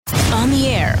On the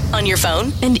air, on your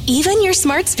phone, and even your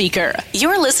smart speaker.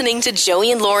 You're listening to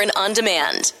Joey and Lauren On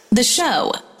Demand. The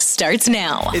show starts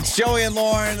now. It's Joey and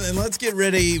Lauren, and let's get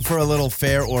ready for a little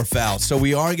fair or foul. So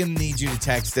we are going to need you to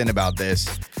text in about this.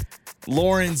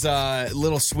 Lauren's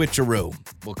little switcheroo,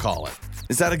 we'll call it.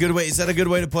 Is that a good way? Is that a good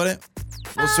way to put it?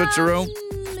 Little switcheroo?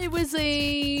 It was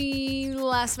a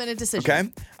last-minute decision. Okay.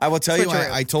 I will tell you,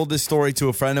 I told this story to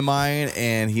a friend of mine,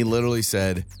 and he literally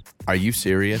said, "Are you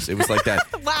serious?" It was like that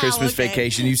Wow, Christmas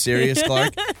vacation. You serious,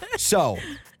 Clark? So,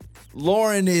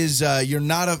 Lauren is you're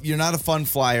not a fun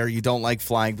flyer. You don't like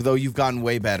flying, though you've gotten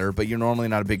way better, but you're normally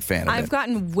not a big fan of it. I've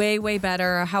gotten way, way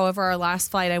better. However, our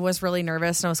last flight, I was really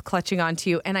nervous and I was clutching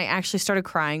onto you, and I actually started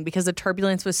crying because the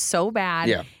turbulence was so bad.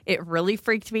 Yeah. It really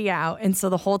freaked me out. And so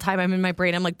the whole time I'm in my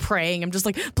brain, I'm like praying. I'm just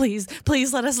like, please,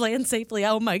 please let us land safely.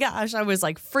 Oh my gosh. I was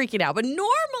like freaking out. But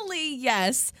normally,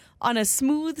 yes, on a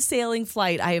smooth sailing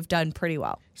flight, I have done pretty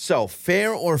well. So,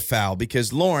 fair or foul,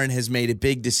 because Lauren has made a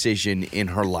big decision in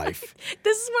her life.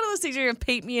 This is one of those things you're going to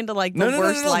paint me into like the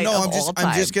worst light of all time.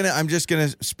 I'm just gonna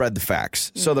spread the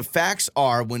facts. So the facts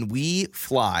are, when we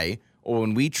fly or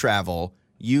when we travel,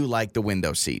 you like the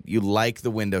window seat. You like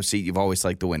the window seat. You've always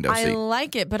liked the window seat. I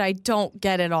like it, but I don't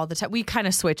get it all the time. We kind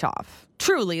of switch off.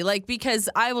 Truly, like, because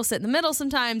I will sit in the middle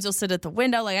sometimes. You'll sit at the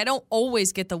window. Like, I don't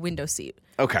always get the window seat.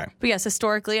 Okay. But yes,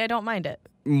 historically, I don't mind it.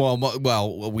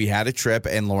 Well, we had a trip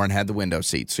and Lauren had the window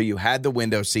seat. So you had the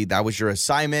window seat. That was your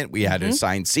assignment. We had to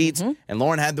assign seats, and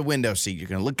Lauren had the window seat. You're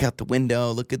going to look out the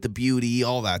window, look at the beauty,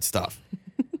 all that stuff.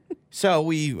 So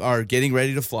we are getting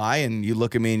ready to fly, and you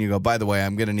look at me and you go, "By the way,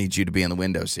 I'm going to need you to be in the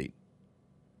window seat."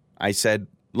 I said,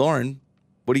 "Lauren,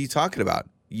 what are you talking about?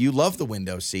 You love the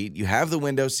window seat. You have the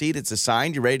window seat. It's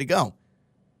assigned. You're ready to go."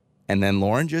 And then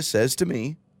Lauren just says to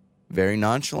me, very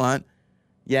nonchalant,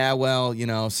 "Yeah, well,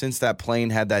 since that plane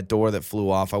had that door that flew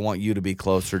off, I want you to be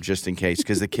closer just in case,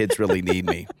 because the kids really need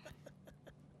me."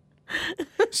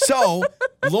 So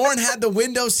Lauren had the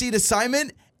window seat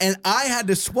assignment, and I had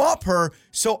to swap her,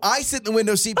 so I sit in the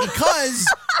window seat because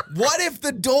what if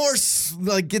the door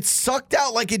gets sucked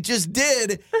out like it just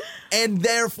did, and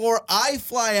therefore I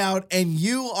fly out and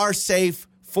you are safe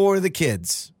for the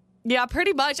kids? Yeah,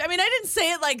 pretty much. I mean, I didn't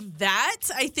say it like that.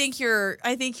 I think you're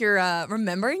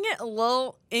remembering it a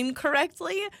little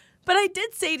incorrectly. But I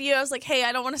did say to you, I was like, "Hey,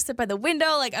 I don't want to sit by the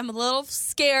window. Like, I'm a little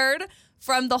scared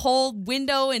from the whole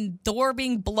window and door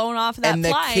being blown off of that flight.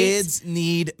 And the kids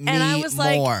need me more." And I was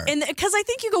like, because I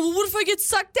think you go, "Well, what if I get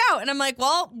sucked out?" And I'm like,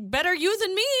 "Well, better you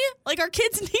than me. Like, our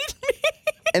kids need me."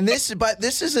 And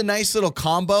this is a nice little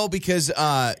combo because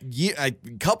a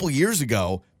couple years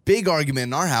ago, big argument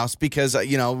in our house because,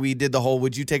 we did the whole,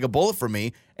 "Would you take a bullet for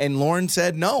me?" And Lauren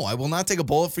said, "No, I will not take a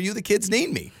bullet for you. The kids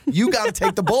need me. You got to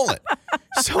take the bullet."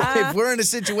 So if we're in a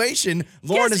situation,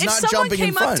 Lauren is not jumping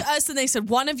in front. If someone came up to us and they said,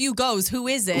 "One of you goes, who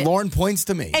is it?" Lauren points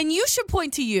to me. And you should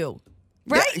point to you.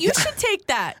 Right? Yeah, you should take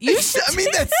that.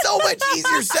 That's so much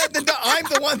easier said than done. I'm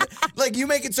the one you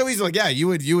make it so easy. Like, yeah, you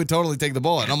would totally take the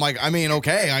bullet. And I'm like,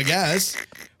 okay, I guess.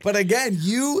 But again,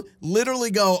 you literally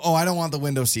go, "Oh, I don't want the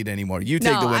window seat anymore. You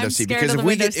take the window seat, because if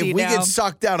we get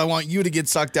sucked out, I want you to get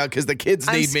sucked out because the kids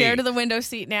need me." I'm scared of the window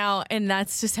seat now, and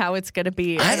that's just how it's going to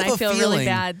be. And I feel really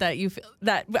bad that you feel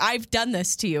that I've done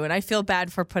this to you, and I feel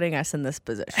bad for putting us in this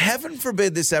position. Heaven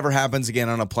forbid this ever happens again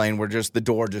on a plane where just the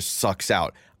door just sucks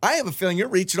out. I have a feeling you're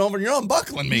reaching over and you're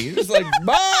unbuckling me. You're just like,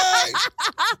 "Bye."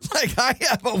 Like, I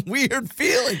have a weird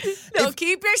feeling. No,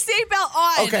 keep your seatbelt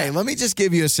on. Okay, let me just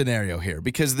give you a scenario here,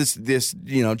 because this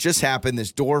just happened.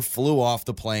 This door flew off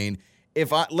the plane.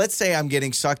 Let's say I'm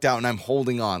getting sucked out and I'm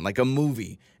holding on, like a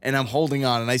movie, and I'm holding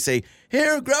on, and I say,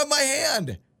 "Here, grab my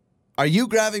hand." Are you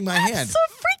grabbing my hand? So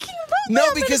freaking rude.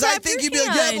 No, because I think you'd be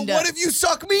like, "Yeah, but what if you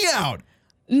suck me out?"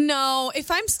 No,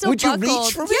 if I'm still buckled. Would you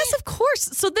reach for me? Yes, of course.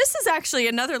 So this is actually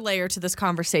another layer to this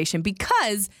conversation,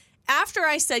 because after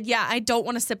I said, "Yeah, I don't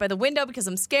want to sit by the window because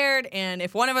I'm scared, and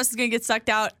if one of us is going to get sucked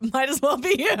out, might as well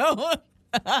be you."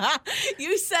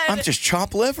 You said, "I'm just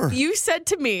chopped liver." You said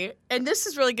to me, and this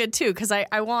is really good too, because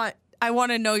I want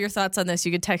to know your thoughts on this.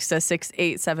 You can text us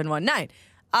 68719.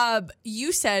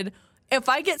 You said, "If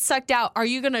I get sucked out, are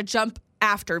you going to jump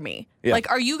after me?" Yeah.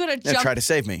 Like, are you going to try to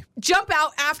save me? Jump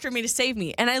out after me to save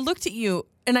me. And I looked at you,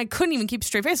 and I couldn't even keep a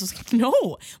straight face. I was like,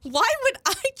 "No, why would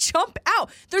I jump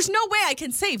out? There's no way I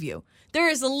can save you. There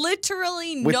is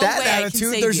literally no way I can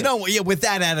save there's you." No way. Yeah, with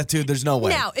that attitude, there's no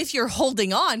way. Now, if you're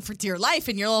holding on for dear life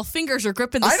and your little fingers are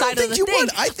gripping the side of the thing,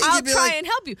 I think I'll try and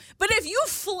help you. But if you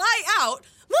fly out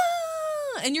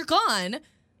and you're gone,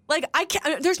 like, I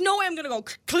can't. There's no way I'm gonna go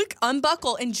click,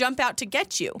 unbuckle, and jump out to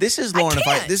get you. This is Lauren. If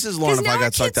I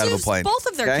got sucked out of a plane, both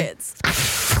of their kids.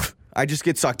 I just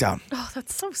get sucked out. Oh,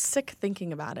 that's so sick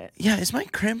thinking about it. Yeah, is my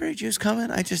cranberry juice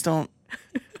coming? I just don't.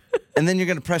 And then you're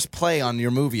going to press play on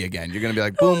your movie again. You're going to be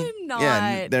like, boom. No, I'm not.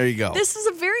 Yeah, there you go. This is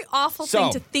a very awful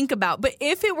thing to think about. But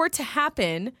if it were to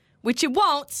happen, which it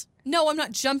won't, no, I'm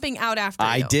not jumping out after you.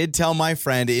 I did tell my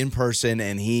friend in person,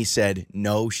 and he said,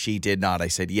 no, she did not. I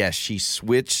said, yes, she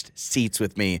switched seats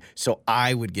with me so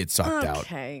I would get sucked out.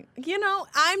 Okay. You know,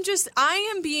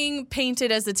 I am being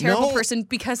painted as a terrible person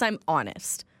because I'm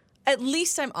honest. At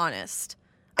least I'm honest.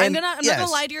 I'm not gonna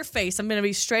lie to your face. I'm gonna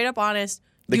be straight up honest.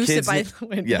 You sit by the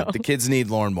window. Yeah, the kids need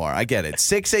Lauren more. I get it.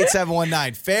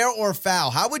 68719. Fair or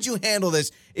foul? How would you handle this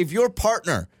if your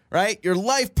partner, right, your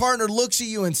life partner looks at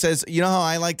you and says, you know how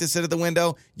I like to sit at the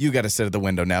window? You got to sit at the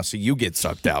window now, so you get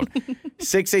sucked out.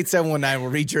 68719.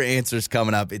 We'll read your answers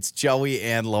coming up. It's Joey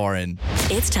and Lauren.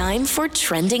 It's time for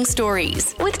Trending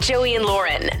Stories with Joey and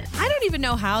Lauren. I don't even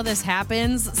know how this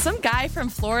happens. Some guy from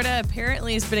Florida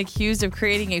apparently has been accused of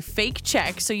creating a fake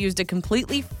check, so used a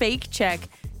completely fake check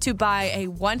to buy a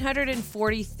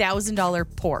 $140,000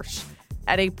 Porsche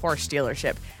at a Porsche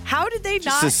dealership. How did they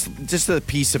Just a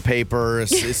piece of paper, a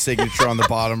signature on the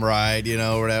bottom right,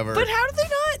 whatever. But how did they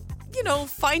not,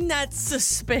 find that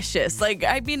suspicious? Like,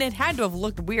 I mean, it had to have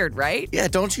looked weird, right? Yeah,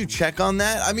 don't you check on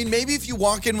that? I mean, maybe if you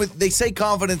walk in with, they say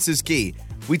confidence is key.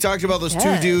 We talked about those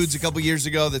two dudes a couple years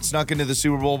ago that snuck into the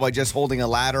Super Bowl by just holding a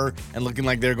ladder and looking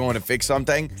like they're going to fix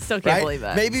something. Still can't believe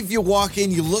that. Maybe if you walk in,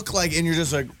 you look like, and you're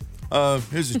just like,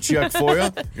 here's a check for you.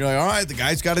 You're like, all right, the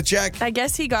guy's got a check. I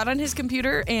guess he got on his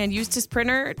computer and used his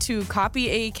printer to copy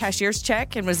a cashier's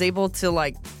check and was able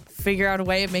to, figure out a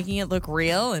way of making it look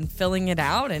real and filling it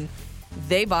out. And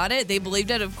they bought it. They believed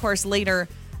it. Of course, later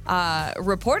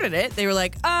reported it. They were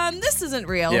like, this isn't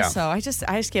real. Yeah. So I just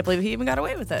can't believe he even got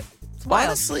away with it. It's wild.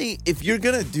 Honestly, if you're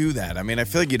going to do that, I mean, I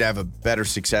feel like you'd have a better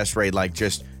success rate, like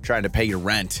just trying to pay your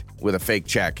rent with a fake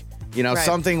check. Right.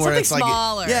 Something where it's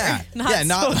smaller, like, not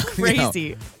so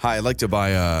crazy. Hi, I'd like to buy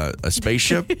a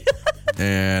spaceship,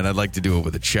 and I'd like to do it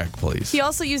with a check, please. He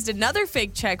also used another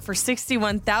fake check for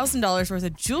 $61,000 worth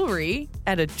of jewelry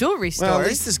at a jewelry store. Well, at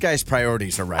least this guy's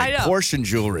priorities are right. I know. Porsche and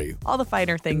jewelry. All the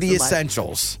finer things. The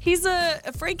essentials. He's a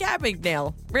Frank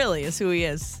Abagnale, really, is who he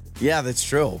is. Yeah, that's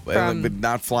true. But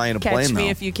not flying a plane, though. Catch Me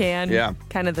If You Can. Yeah.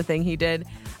 Kind of the thing he did.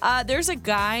 There's a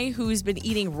guy who's been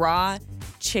eating raw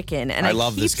chicken, and I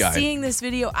love keep this guy. seeing this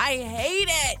video. I hate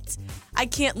it. I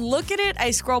can't look at it. I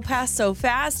scroll past so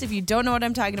fast. If you don't know what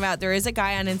I'm talking about, there is a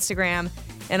guy on Instagram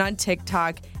and on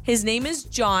TikTok. His name is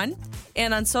John,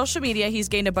 and on social media, he's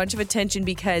gained a bunch of attention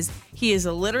because he is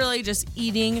literally just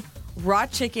eating raw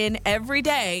chicken every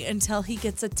day until he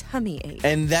gets a tummy ache.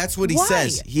 And that's what he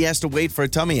says. He has to wait for a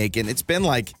tummy ache, and it's been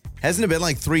hasn't it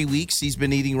been 3 weeks he's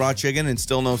been eating raw chicken and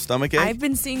still no stomach ache? I've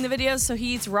been seeing the videos. So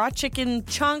he eats raw chicken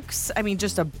chunks. I mean,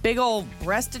 just a big old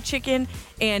breast of chicken.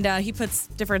 And he puts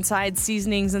different side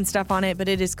seasonings and stuff on it. But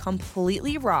it is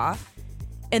completely raw.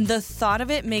 And the thought of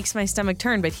it makes my stomach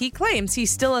turn. But he claims he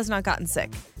still has not gotten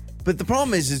sick. But the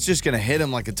problem is it's just going to hit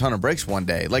him like a ton of bricks one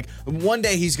day. One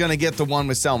day he's going to get the one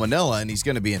with salmonella and he's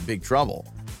going to be in big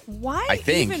trouble. Why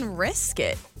even risk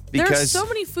it? Because there's so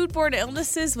many foodborne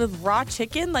illnesses with raw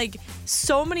chicken,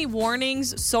 so many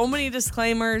warnings, so many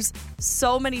disclaimers,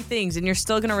 so many things, and you're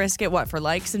still going to risk it, for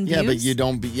likes and views? Yeah, but you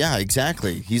don't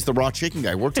exactly. He's the raw chicken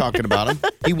guy. We're talking about him.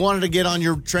 He wanted to get on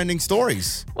your trending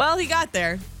stories. Well, he got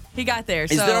there. Is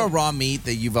there a raw meat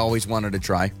that you've always wanted to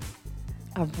try?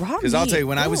 A raw meat? Because I'll tell you,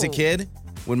 when I was a kid,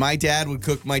 when my dad would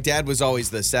cook, my dad was always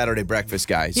the Saturday breakfast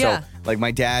guy. Yeah. So,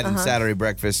 my dad and Saturday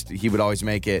breakfast, he would always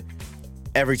make it.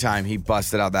 Every time he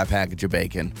busted out that package of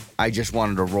bacon, I just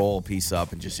wanted to roll a piece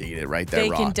up and just eat it right there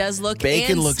raw. Bacon does look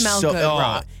bacon and looks smell so, good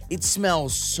raw. It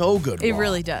smells so good It raw.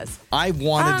 really does. I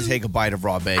wanted to take a bite of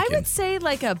raw bacon. I would say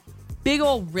a big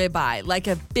old ribeye,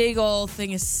 a big old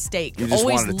thing of steak. You just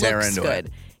always wanted to tear looks into good.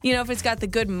 it. If it's got the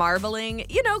good marbling,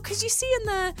 because you see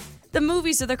in the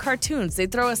movies or the cartoons, they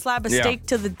throw a slab of steak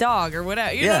to the dog or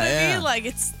whatever. You know what I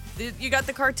mean? You got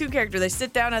the cartoon character. They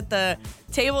sit down at the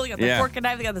table. You got the fork and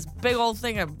knife. They got this big old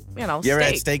thing of, steak. You ever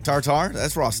had steak tartare?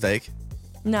 That's raw steak.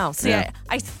 No. See,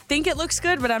 I think it looks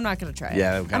good, but I'm not going to try it.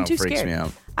 Yeah, it kind of freaks me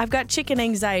out. I've got chicken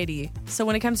anxiety. So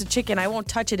when it comes to chicken, I won't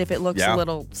touch it if it looks a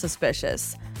little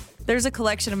suspicious. There's a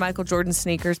collection of Michael Jordan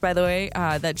sneakers, by the way,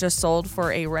 that just sold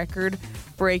for a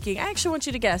record-breaking. I actually want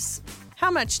you to guess.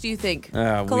 How much do you think?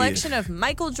 Collection of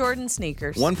Michael Jordan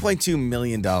sneakers. $1.2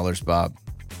 million, Bob.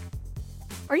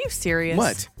 Are you serious?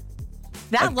 What?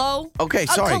 That low? Okay,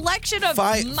 sorry. A collection of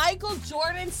Michael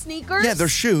Jordan sneakers? Yeah, they're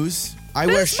shoes. I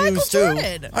wear it's Michael shoes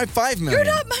Jordan. too. All right, $5 million.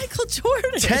 You're not Michael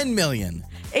Jordan. $10 million.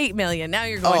 $8 million. Now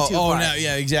you're going too far. Oh, no,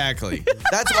 yeah, exactly.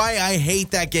 That's why I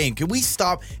hate that game. Can we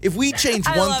stop? If we change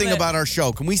I one love thing it. about our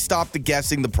show, can we stop the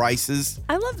guessing the prices?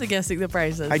 I love the guessing the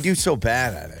prices. I do so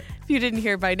bad at it. If you didn't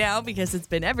hear by now, because it's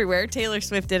been everywhere, Taylor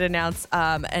Swift did announce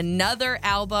another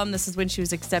album. This is when she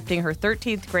was accepting her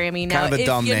 13th Grammy. Now, Kind of a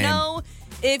dumb name.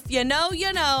 If you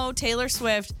know, Taylor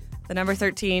Swift, the number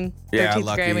 13, 13th Yeah,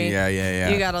 lucky. Grammy. Yeah.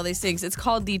 You got all these things. It's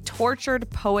called the Tortured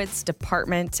Poets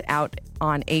Department, out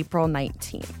on April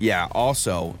 19th. Yeah,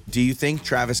 also, do you think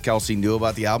Travis Kelce knew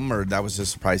about the album, or that was a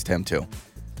surprise to him too?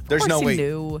 There's no way. He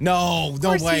knew. No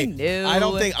course way. he knew.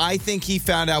 I think he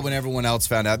found out when everyone else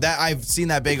found out. That I've seen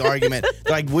that big argument.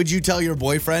 Like, would you tell your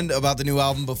boyfriend about the new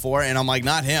album before? And I'm like,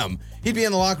 not him. He'd be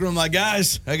in the locker room like,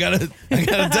 guys, I gotta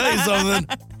tell you something.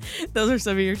 Those are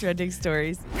some of your trending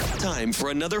stories. Time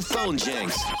for another Phone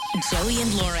Jenks. Joey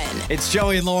and Lauren. It's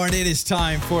Joey and Lauren. It is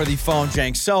time for the Phone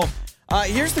Jenks. So,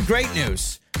 here's the great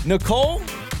news. Nicole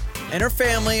and her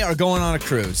family are going on a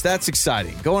cruise. That's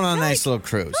exciting. Going on a nice little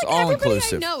cruise. All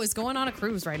inclusive. Everybody I know is going on a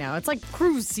cruise right now. It's like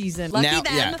cruise season. Lucky them.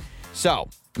 Yeah. So,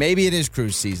 maybe it is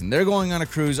cruise season. They're going on a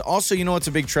cruise. Also, you know what's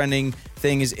a big trending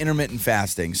thing is intermittent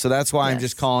fasting. So that's why I'm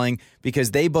just calling,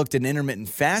 because they booked an intermittent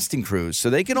fasting cruise. So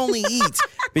they can only eat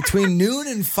between noon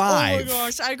and 5. Oh my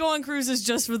gosh, I go on cruises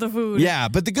just for the food. Yeah,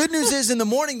 but the good news is in the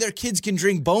morning, their kids can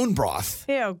drink bone broth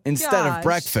Ew, instead of gosh.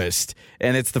 breakfast.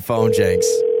 And it's the Phone Jenks.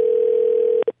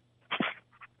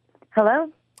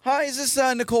 Hello? Hi, is this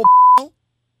Nicole?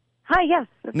 Hi, yes.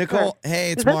 this is Nicole, her.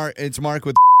 hey, it's Is this- Mark. It's Mark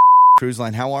with Cruise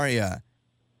Line. How are you?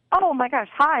 Oh, my gosh.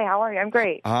 Hi, how are you? I'm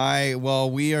great. Hi. Well,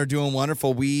 we are doing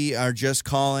wonderful. We are just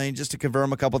calling just to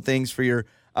confirm a couple things for your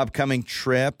upcoming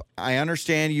trip. I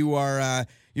understand you are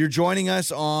you're joining us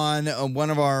on one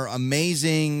of our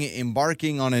amazing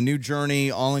embarking on a new journey,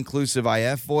 all-inclusive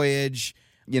IF voyage.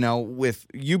 You know, with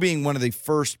you being one of the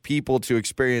first people to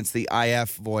experience the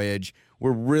IF voyage,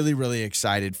 we're really, really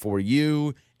excited for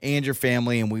you and your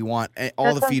family, and we want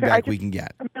all the feedback we can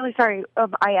get. I'm really sorry.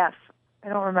 IF. I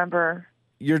don't remember.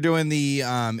 You're doing the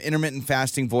intermittent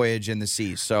fasting voyage in the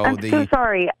sea. So I'm so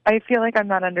sorry. I feel like I'm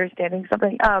not understanding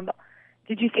something.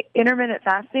 Did you say intermittent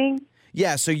fasting?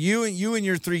 Yeah, so you and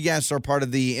your 3 guests are part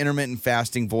of the intermittent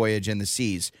fasting voyage in the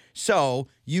seas. So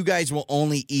you guys will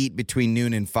only eat between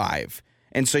noon and 5.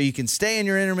 And so you can stay in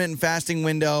your intermittent fasting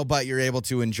window, but you're able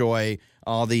to enjoy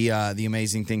all the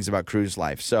amazing things about cruise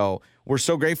life. So we're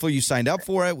so grateful you signed up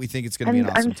for it. We think it's going to be an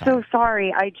awesome time. I'm so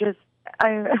sorry.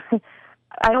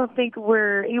 I don't think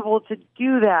we're able to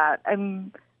do that.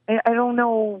 I don't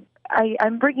know.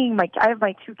 I'm bringing I have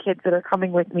my 2 kids that are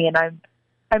coming with me, and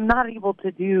I'm not able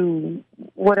to do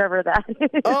whatever that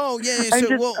is. Oh, yeah.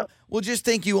 So we'll just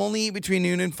think you only eat between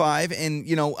noon and 5. And,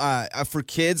 you know, for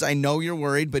kids, I know you're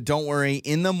worried, but don't worry.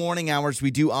 In the morning hours,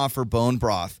 we do offer bone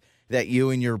broth that you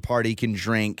and your party can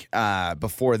drink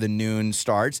before the noon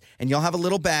starts. And you'll have a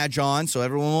little badge on so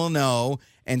everyone will know.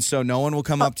 And so no one will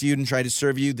come up to you and try to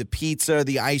serve you the pizza,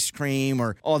 the ice cream,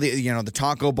 or all the, the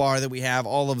taco bar that we have,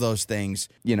 all of those things.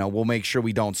 We'll make sure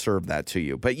we don't serve that to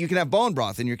you. But you can have bone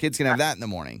broth, and your kids can have that in the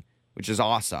morning, which is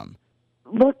awesome.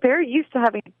 Look, they're used to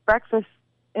having breakfast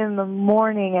in the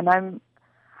morning, and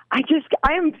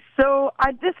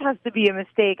this has to be a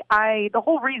mistake. The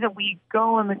whole reason we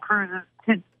go on the cruise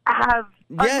is to have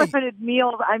unlimited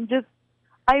meals.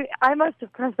 I must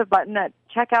have pressed the button at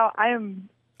checkout. I am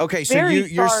Okay, so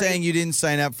you're saying you didn't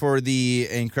sign up for the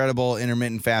incredible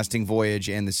intermittent fasting voyage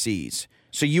and the seas.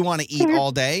 So you want to eat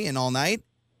all day and all night?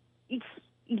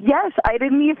 Yes, I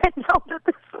didn't even know that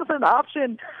this was an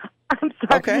option. I'm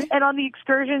sorry. Okay. And on the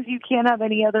excursions, you can't have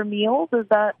any other meals? Is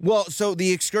that? Well, so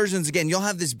the excursions, again, you'll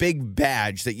have this big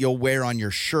badge that you'll wear on your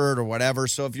shirt or whatever.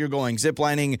 So if you're going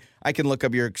ziplining, I can look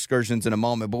up your excursions in a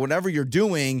moment. But whatever you're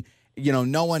doing,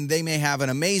 they may have an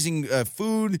amazing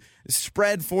food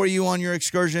spread for you on your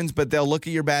excursions, but they'll look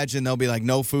at your badge and they'll be like,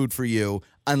 no food for you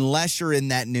unless you're in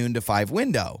that noon to 5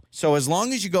 window. So as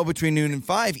long as you go between noon and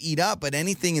 5, eat up. But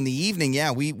anything in the evening,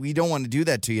 we don't want to do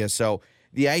that to you. So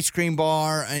the ice cream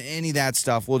bar, any of that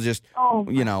stuff, we'll just,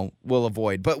 we'll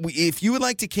avoid. But if you would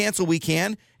like to cancel, we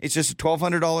can. It's just a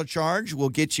 $1,200 charge. We'll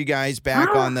get you guys back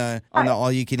on the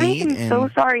all you can eat. I'm so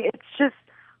sorry. It's just,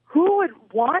 who would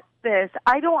want this?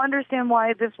 I don't understand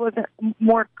why this wasn't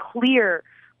more clear.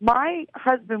 My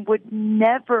husband would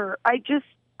never. I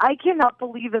cannot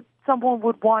believe that someone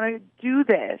would want to do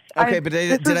this. Okay, but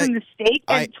this was a mistake,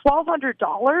 and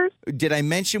 $1,200. Did I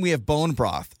mention we have bone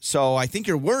broth? So I think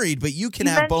you're worried, but you can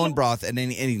have bone broth at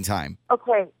any time.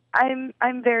 Okay,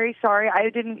 I'm very sorry. I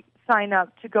didn't sign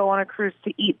up to go on a cruise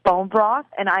to eat bone broth,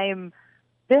 and I am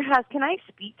Can I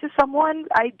speak to someone?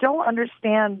 I don't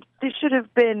understand. This should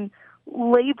have been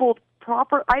labeled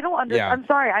proper. I don't understand. Yeah. I'm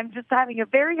sorry. I'm just having a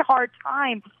very hard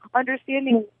time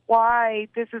understanding why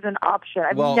this is an option.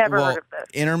 I've never heard of this.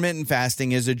 Intermittent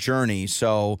fasting is a journey.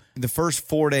 So the first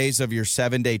 4 days of your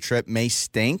 7-day trip may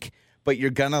stink, but you're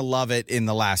going to love it in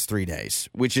the last 3 days,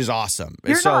 which is awesome.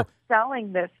 You're not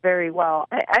selling this very well.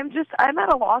 I'm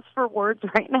at a loss for words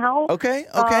right now. Okay.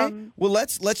 Well,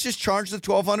 let's just charge the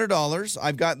 $1,200.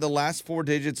 I've got the last 4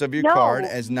 digits of your card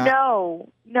as not.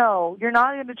 No, you're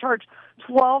not going to charge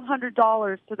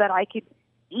 $1,200 so that I could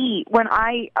eat when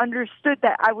I understood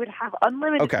that I would have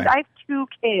unlimited food. I have 2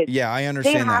 kids. Yeah, I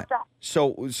understand that.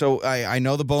 So I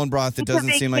know the bone broth. It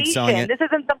doesn't seem like selling it. This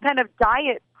isn't some kind of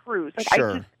diet cruise. Like,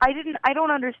 sure. I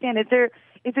don't understand.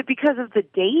 Is it because of the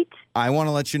date? I want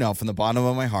to let you know from the bottom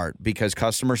of my heart, because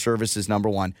customer service is number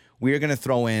one. We are going to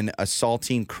throw in a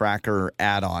saltine cracker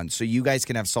add-on, so you guys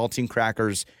can have saltine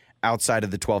crackers outside of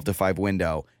the 12 to 5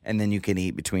 window, and then you can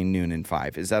eat between noon and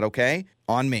 5. Is that okay?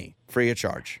 On me, free of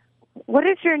charge. What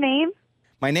is your name?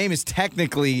 My name is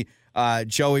technically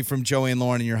Joey from Joey and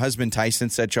Lauren, and your husband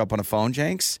Tyson set you up on a Phone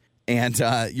Jenks. And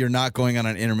you're not going on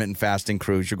an intermittent fasting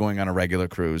cruise. You're going on a regular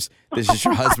cruise. This is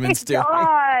your husband's doing.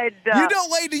 God. You don't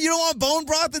want bone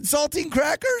broth and saltine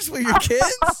crackers with your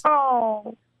kids?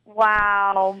 Oh,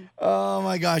 wow. Oh,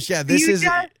 my gosh. Yeah,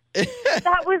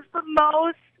 that was the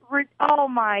most. Oh,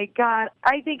 my God.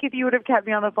 I think if you would have kept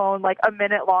me on the phone like a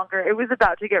minute longer, it was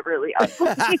about to get really ugly.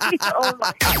 Oh,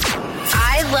 my God.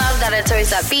 I love that it's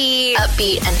always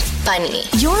upbeat and funny.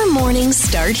 Your mornings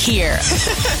start here.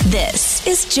 This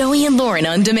is Joey and Lauren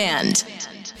on Demand.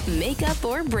 Makeup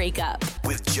or breakup.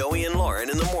 With Joey and Lauren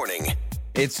in the morning.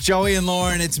 It's Joey and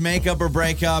Lauren. It's makeup or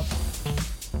breakup.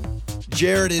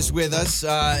 Jared is with us.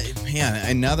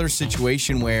 Another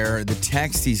situation where the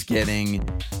text he's getting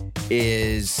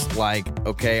is like,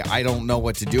 okay, I don't know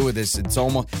what to do with this.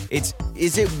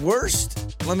 Is it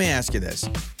worst? Let me ask you this.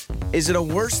 Is it a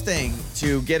worse thing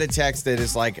to get a text that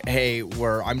is like, hey,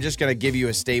 I'm just going to give you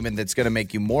a statement that's going to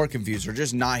make you more confused, or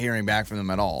just not hearing back from them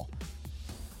at all?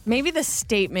 Maybe the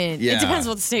statement, Yeah. It depends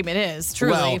what the statement is,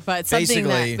 truly, Well, but something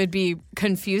basically- that would be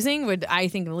confusing would, I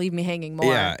think, leave me hanging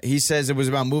more. Yeah, he says it was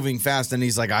about moving fast, and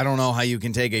he's like, I don't know how you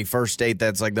can take a first date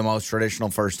that's like the most traditional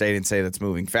first date and say that's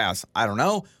moving fast. I don't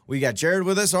know. We got Jared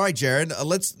with us. All right, Jared,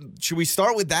 should we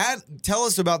start with that? Tell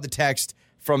us about the text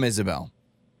from Isabel.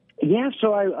 Yeah,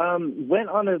 so I went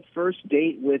on a first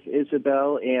date with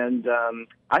Isabel, and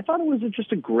I thought it was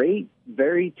just a great,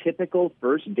 very typical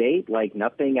first date. Like,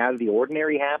 nothing out of the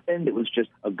ordinary happened. It was just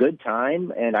a good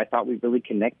time, and I thought we really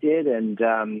connected. And,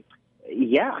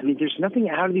 there's nothing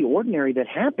out of the ordinary that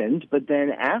happened. But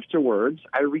then afterwards,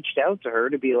 I reached out to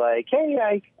her to be like,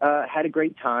 hey, I had a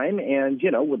great time and,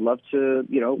 would love to,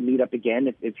 meet up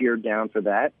again if you're down for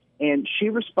that. And she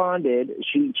responded,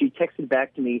 she texted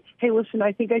back to me, hey, listen,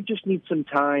 I think I just need some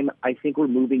time. I think we're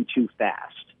moving too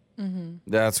fast. Mm-hmm.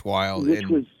 That's wild. It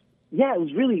was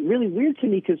really, really weird to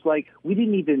me because, we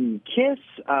didn't even kiss.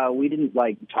 We didn't,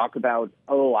 talk about,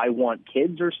 oh, I want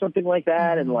kids or something like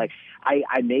that. Mm-hmm. And,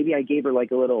 I gave her,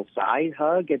 a little side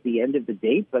hug at the end of the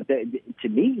date. But to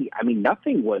me,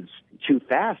 nothing was too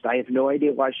fast. I have no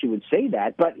idea why she would say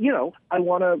that. But, I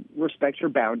want to respect her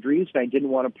boundaries, and I didn't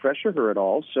want to pressure her at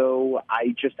all. So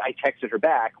I texted her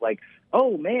back,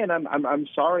 oh, man, I'm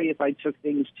sorry if I took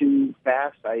things too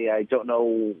fast. I don't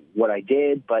know what I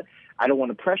did, but I don't want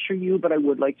to pressure you, but I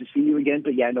would like to see you again.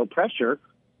 But, yeah, no pressure.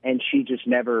 And she just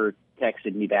never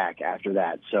texted me back after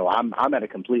that. So I'm at a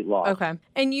complete loss. Okay.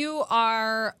 And you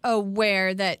are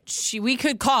aware that we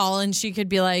could call and she could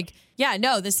be like, yeah,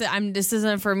 no, this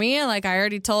isn't for me. I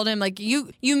already told him,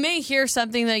 you may hear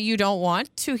something that you don't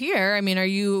want to hear. I mean, are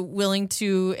you willing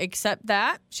to accept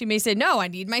that? She may say, no, I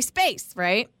need my space,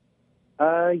 right?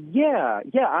 Yeah,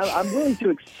 I'm willing to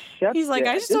accept. He's like,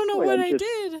 I just don't know what I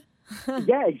did.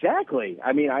 Yeah, exactly.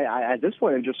 I at this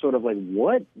point, I'm just sort of like,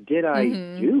 what did I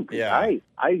do? 'Cause Yeah.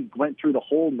 I went through the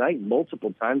whole night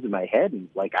multiple times in my head, and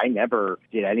I never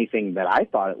did anything that I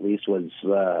thought at least was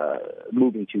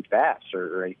moving too fast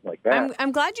or anything like that.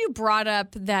 I'm glad you brought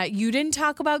up that you didn't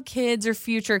talk about kids or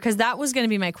future, because that was going to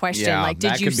be my question. Yeah, did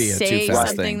that you could be a say too fast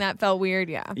something thing. that felt weird?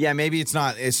 Yeah. Yeah, maybe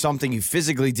it's something you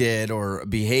physically did or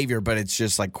behavior, but it's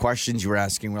just questions you were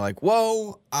asking. We're like,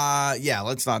 whoa,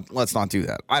 let's not do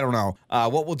that. I don't know.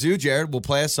 What we'll do, Jared, we'll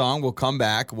play a song. We'll come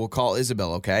back. We'll call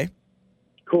Isabel, okay?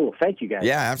 Cool. Thank you, guys.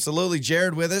 Yeah, absolutely.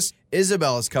 Jared with us.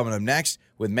 Isabel is coming up next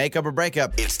with Makeup or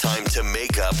Breakup. It's time to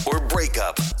make up or break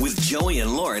up with Joey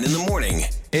and Lauren in the morning.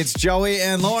 It's Joey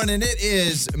and Lauren, and it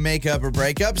is Makeup or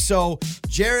Breakup. So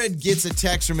Jared gets a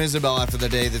text from Isabel after the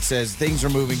day that says things are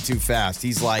moving too fast.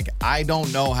 He's like, I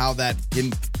don't know how that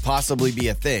can possibly be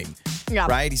a thing. Yeah.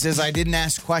 Right? He says, I didn't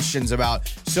ask questions about,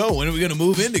 so when are we going to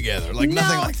move in together? Like,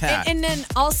 nothing like that. And then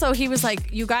also he was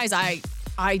like, you guys, I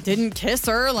didn't kiss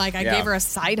her. Like, I gave her a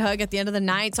side hug at the end of the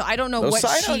night. So I don't know Those what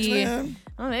side she... hugs, man.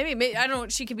 Oh, maybe I don't know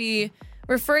what she could be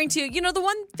referring to. You know, the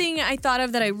one thing I thought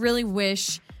of that I really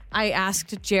wish I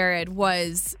asked Jared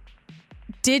was,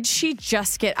 did she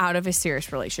just get out of a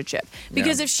serious relationship?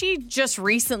 Because if she just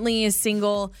recently is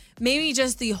single, maybe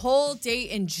just the whole date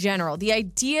in general, the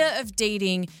idea of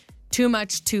dating too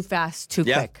much, too fast, too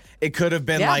quick. It could have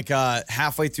been like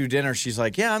halfway through dinner, she's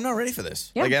like, yeah, I'm not ready for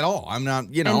this. Yeah. Like at all. I'm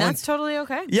not, you know. And that's totally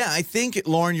okay. Yeah, I think,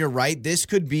 Lauren, you're right. This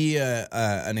could be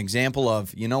an example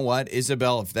of, you know what,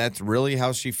 Isabel, if that's really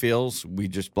how she feels, we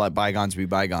just let bygones be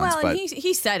bygones. Well, but and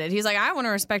he said it. He's like, I want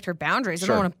to respect her boundaries. I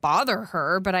Sure. don't want to bother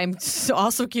her, but I'm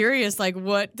also curious, like,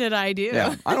 what did I do?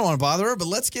 yeah, I don't want to bother her, but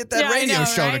let's get that Yeah, I radio know,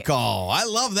 show to right? call. I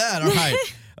love that. All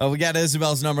right. We got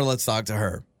Isabel's number. Let's talk to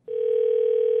her.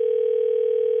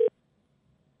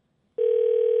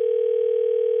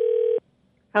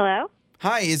 Hello?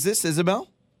 Hi, is this Isabel?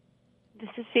 This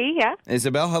is she, yeah.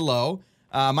 Isabel, hello.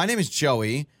 My name is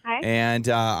Joey. Hi. And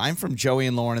I'm from Joey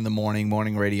and Lauren in the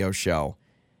morning radio show.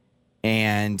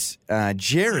 And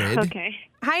Jared. Okay.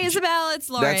 Hi, Isabel. It's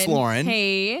Lauren. That's Lauren.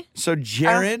 Hey. So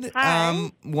Jared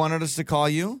hi. wanted us to call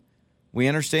you. We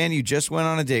understand you just went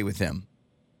on a date with him.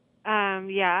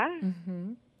 Yeah.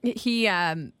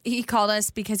 He called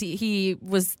us because he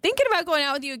was thinking about going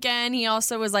out with you again. He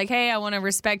also was like, hey, I want to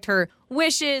respect her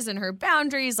wishes and her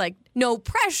boundaries, like no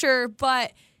pressure.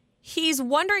 But he's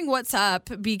wondering what's up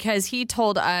because he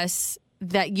told us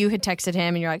that you had texted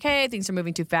him and you're like, hey, things are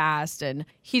moving too fast. And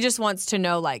he just wants to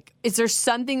know, like, is there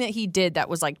something that he did that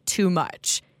was like too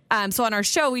much? So on our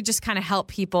show, we just kind of help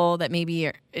people that maybe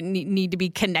need to be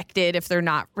connected if they're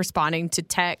not responding to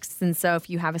texts. And so if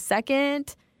you have a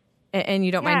second and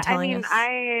you don't mind telling us.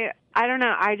 I don't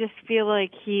know. I just feel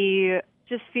like he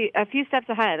just a few steps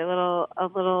ahead, a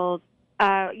little,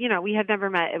 you know, we had never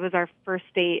met. It was our first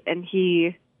date and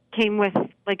he came with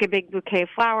like a big bouquet of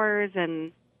flowers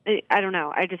and I don't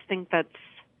know. I just think that's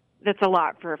a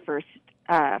lot for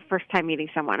a first time meeting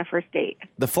someone, a first date.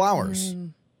 The flowers.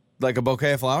 Like a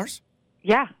bouquet of flowers?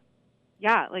 Yeah.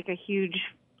 Yeah, like a huge,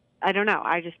 I don't know.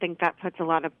 I just think that puts a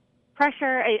lot of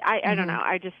pressure. I don't know.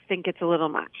 I just think it's a little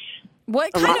much.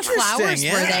 What kind of flowers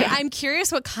Interesting, were yeah. they? I'm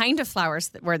curious what kind of flowers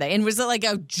were they? And was it like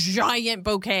a giant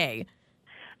bouquet?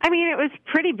 I mean, it was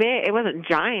pretty big. It wasn't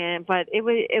giant, but it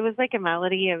was like a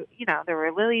melody of, you know, there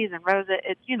were lilies and roses.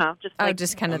 It's, you know, just like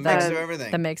just kind of mix of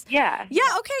everything. The mix. Yeah. Yeah,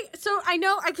 okay. So I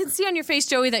know I can see on your face,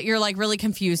 Joey, that you're like really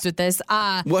confused with this.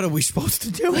 What are we supposed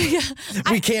to do?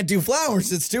 We can't do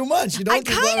flowers. It's too much. You don't I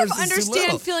do kind flowers. of It's too understand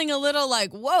little. feeling a little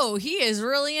like, whoa, he is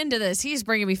really into this. He's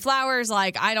bringing me flowers.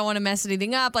 Like, I don't want to mess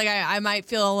anything up. Like, I might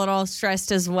feel a little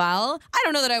stressed as well. I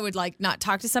don't know that I would like not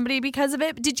talk to somebody because of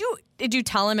it. But did you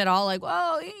tell him at all? Like,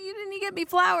 whoa, you didn't get me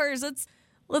flowers.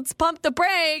 Let's pump the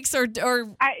brakes or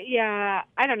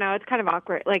I don't know. It's kind of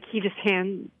awkward. Like he just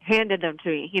handed them to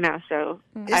me, you know. So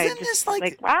Isn't this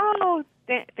like wow,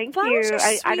 thank Flowers you.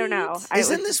 are I don't know.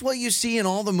 Isn't this what you see in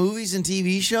all the movies and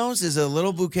TV shows? Is a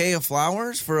little bouquet of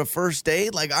flowers for a first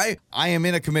date? Like I am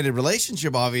in a committed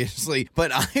relationship, obviously,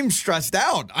 but I'm stressed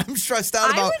out. I'm stressed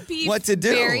out about what to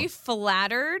do. Very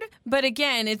flattered, but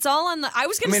again, it's all on the. I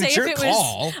was going to say it's if your it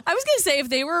call. was. I was going to say if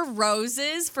they were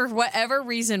roses, for whatever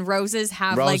reason, roses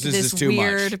have like Roses is this too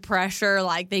weird much. pressure,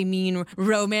 like they mean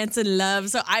romance and love.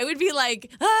 So I would be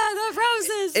like, the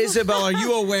roses. Isabel, are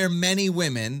you aware many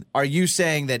women, are you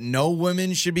saying that no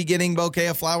women should be getting bouquet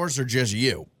of flowers or just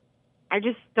you? I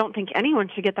just don't think anyone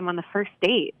should get them on the first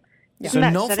date. So Isn't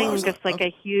that no setting flowers? just like Okay.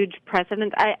 a huge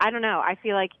precedent? I don't know. I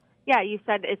feel like, yeah, you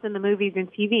said it's in the movies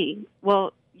and TV.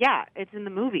 Well, yeah, it's in the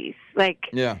movies. Like,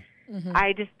 Yeah.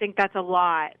 I just think that's a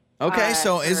lot. Okay,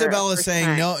 so for Isabel is first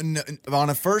saying time. no, on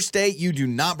a first date, you do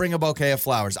not bring a bouquet of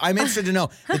flowers. I'm interested to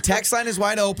know. The text line is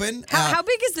wide open. How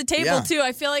big is the table, yeah. too?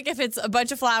 I feel like if it's a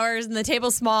bunch of flowers and the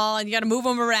table's small and you got to move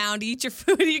them around, eat your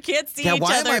food, you can't see Yeah, each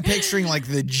why other. am I picturing like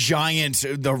the giant,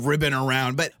 the ribbon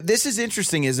around? But this is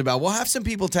interesting, Isabel. We'll have some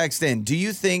people text in. Do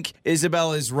you think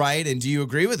Isabel is right, and do you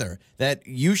agree with her that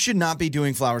you should not be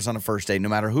doing flowers on a first date? No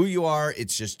matter who you are,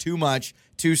 it's just too much,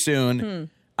 too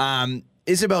soon.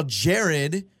 Isabel,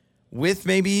 Jared with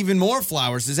maybe even more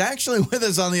flowers is actually with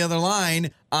us on the other line.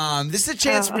 This is a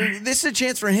chance. This is a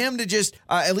chance for him to just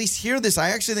at least hear this. I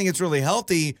actually think it's really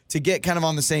healthy to get kind of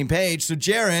on the same page. So,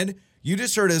 Jared, you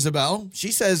just heard Isabel.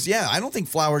 She says, "Yeah, I don't think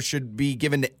flowers should be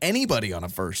given to anybody on a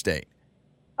first date."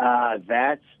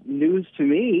 That's news to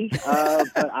me,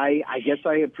 but I guess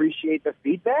I appreciate the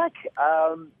feedback.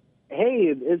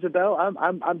 Hey, Isabel,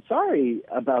 I'm sorry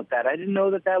about that. I didn't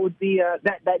know that would be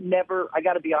that never. I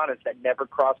got to be honest, that never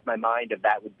crossed my mind if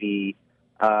that would be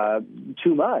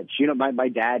too much. You know, my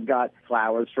dad got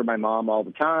flowers for my mom all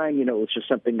the time. You know, it was just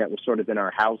something that was sort of in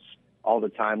our house all the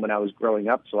time when I was growing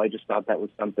up. So I just thought that was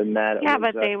something that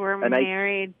but they were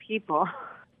married people.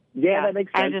 Yeah, that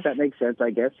makes sense. That makes sense, I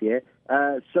guess. Yeah.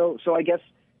 So I guess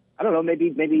I don't know.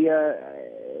 Maybe.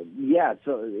 Yeah.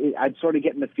 So I'm sort of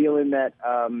getting the feeling that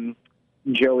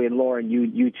Joey and Lauren,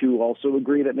 you two also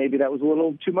agree that maybe that was a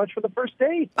little too much for the first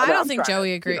date. I don't think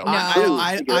Joey agrees. No,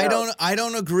 I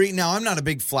don't agree. Now, I'm not a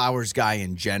big flowers guy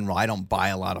in general. I don't buy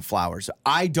a lot of flowers.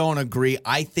 I don't agree.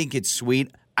 I think it's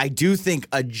sweet. I do think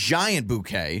a giant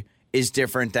bouquet is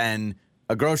different than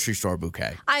a grocery store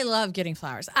bouquet. I love getting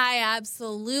flowers. I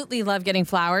absolutely love getting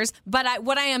flowers. But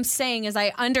what I am saying is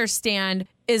I understand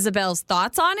Isabel's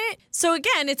thoughts on it. So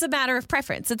again, it's a matter of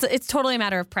preference. It's totally a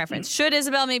matter of preference. Should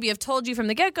Isabel maybe have told you from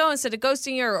the get-go instead of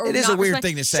ghosting you? Or it is a weird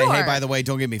thing to say, sure. Hey, by the way,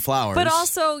 don't give me flowers. But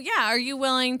also, are you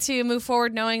willing to move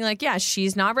forward knowing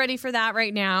she's not ready for that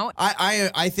right now?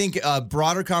 I think a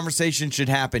broader conversation should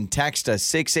happen. Text us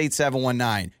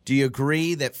 68719. Do you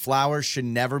agree that flowers should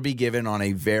never be given on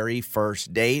a very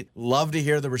first date? Love to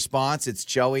hear the response. It's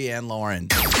Joey and Lauren.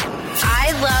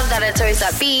 I love that it's always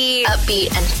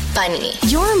upbeat and funny.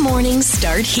 Your mornings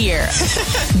start here.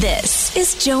 This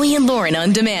is Joey and Lauren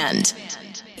on Demand.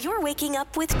 You're waking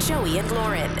up with Joey and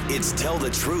Lauren. It's Tell the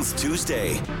Truth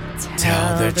Tuesday.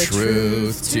 Tell the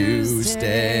Truth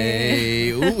Tuesday.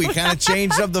 Ooh, we kind of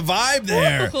changed up the vibe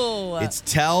there. Ooh. It's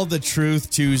Tell the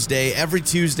Truth Tuesday. Every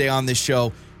Tuesday on this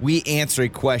show, we answer a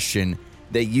question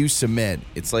that you submit.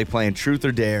 It's like playing Truth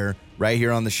or Dare right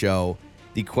here on the show.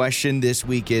 The question this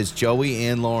week is, Joey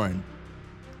and Lauren,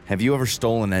 have you ever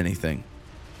stolen anything?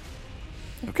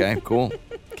 Okay, cool.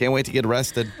 Can't wait to get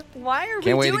arrested. Why are we doing this?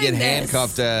 Can't wait to get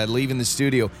handcuffed leaving the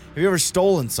studio. Have you ever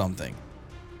stolen something?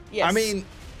 Yes. I mean...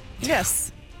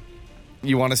 Yes.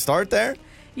 You want to start there?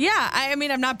 Yeah, I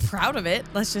mean, I'm not proud of it.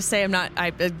 Let's just say I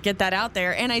get that out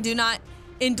there. And I do not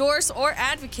endorse or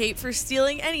advocate for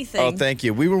stealing anything. Oh, thank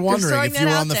you. We were wondering if you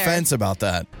were on the fence about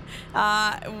that.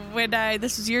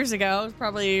 This was years ago,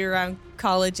 probably around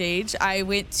college age, I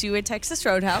went to a Texas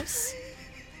Roadhouse.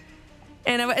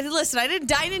 And listen, I didn't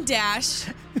dine and dash.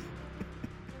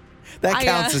 That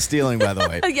counts as stealing, by the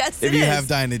way. Yes, if you have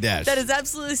dine and dash. That is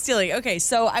absolutely stealing. Okay,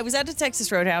 so I was at a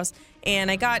Texas Roadhouse, and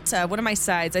I got one of my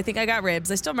sides. I think I got ribs.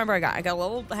 I still remember I got a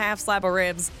little half slab of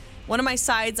ribs. One of my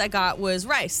sides I got was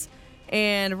rice.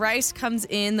 And rice comes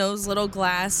in those little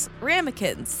glass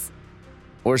ramekins.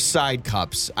 Or side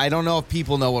cups. I don't know if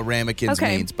people know what ramekins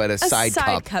means, but a side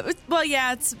cup. Well,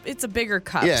 yeah, it's a bigger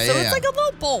cup. Yeah, so it's like a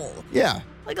little bowl. Yeah.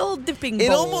 Like a little dipping bowl.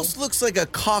 It almost looks like a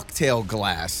cocktail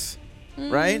glass,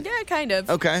 right? Yeah, kind of.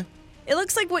 Okay. It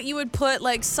looks like what you would put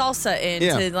like salsa in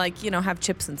to have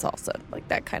chips and salsa, like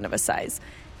that kind of a size.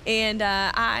 And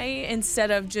I,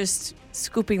 instead of just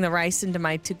scooping the rice into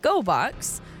my to-go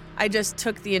box, I just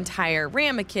took the entire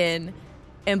ramekin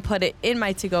and put it in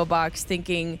my to-go box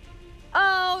thinking,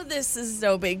 oh, this is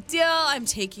no big deal. I'm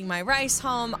taking my rice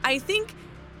home. I think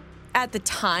at the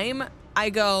time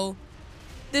I go,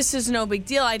 this is no big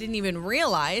deal. I didn't even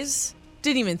realize,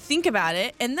 didn't even think about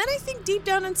it. And then I think deep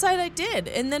down inside I did.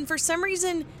 And then for some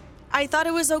reason, I thought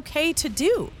it was okay to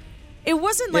do. It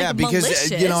wasn't like malicious.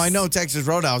 Yeah, because, I know Texas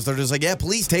Roadhouse, they're just like, yeah,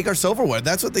 please take our silverware.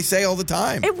 That's what they say all the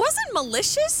time. It wasn't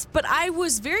malicious, but I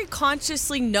was very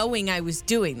consciously knowing I was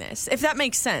doing this, if that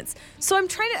makes sense. So I'm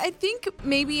trying to, I think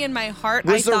maybe in my heart,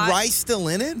 was the rice still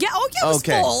in it? Yeah, it was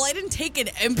full. I didn't take an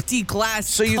empty glass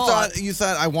So you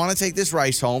thought, I want to take this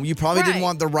rice home. You probably didn't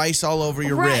want the rice all over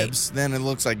your ribs. Then it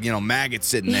looks like, maggots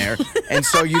sitting there. And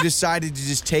so you decided to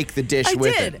just take the dish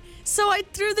with it. So I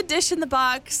threw the dish in the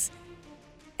box.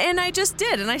 And I just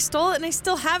did, and I stole it, and I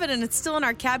still have it, and it's still in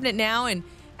our cabinet now. And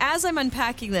as I'm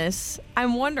unpacking this,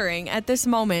 I'm wondering at this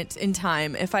moment in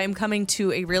time if I am coming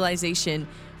to a realization,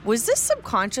 was this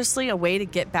subconsciously a way to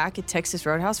get back at Texas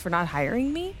Roadhouse for not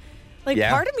hiring me?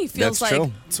 Part of me feels that's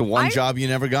true. It's the one job you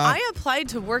never got. I applied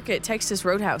to work at Texas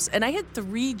Roadhouse, and I had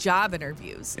 3 job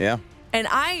interviews. Yeah. And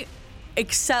I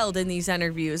excelled in these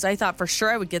interviews. I thought for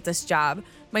sure I would get this job.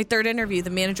 My 3rd interview, the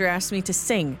manager asked me to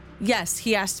sing. Yes,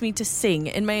 he asked me to sing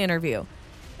in my interview.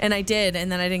 And I did,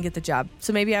 and then I didn't get the job.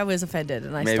 So maybe I was offended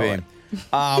and I stole it.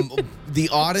 The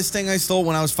oddest thing I stole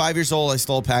when I was 5 years old, I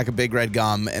stole a pack of Big Red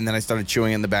gum, and then I started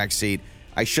chewing in the back seat.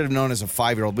 I should have known as a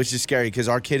 5-year-old, which is scary because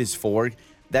our kid is 4.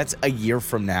 That's a year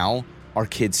from now, our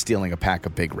kid's stealing a pack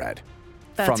of Big Red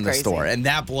from the crazy. store, and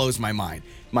that blows my mind.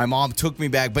 My mom took me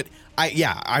back, but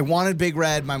I wanted Big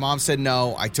Red. My mom said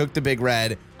no. I took the Big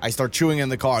Red. I start chewing in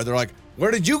the car. They're like, where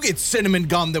did you get cinnamon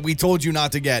gum that we told you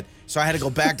not to get? So I had to go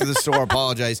back to the store,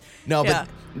 apologize. No, but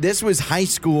this was high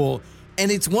school,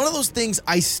 and it's one of those things,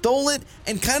 I stole it,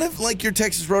 and kind of like your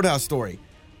Texas Roadhouse story.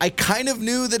 I kind of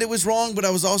knew that it was wrong, but I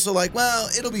was also like, well,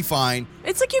 it'll be fine.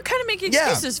 It's like you kind of make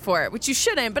excuses for it, which you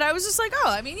shouldn't. But I was just like,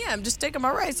 I'm just taking my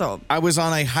rice home. I was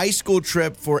on a high school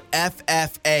trip for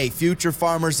FFA, Future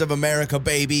Farmers of America,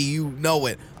 baby. You know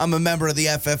it. I'm a member of the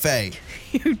FFA.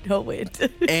 You know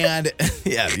it. And,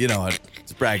 you know it.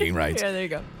 It's bragging rights. Yeah, there you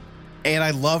go. And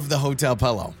I loved the hotel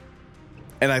pillow.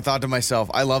 And I thought to myself,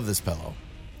 I love this pillow.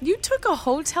 You took a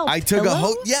hotel pillow? I took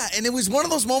and it was one of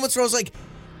those moments where I was like,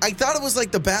 I thought it was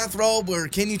like the bathrobe where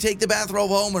can you take the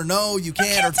bathrobe home or no, you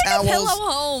can't, or take towels. A pillow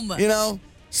home. You know?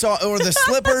 So, or the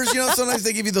slippers, sometimes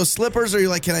they give you those slippers or you're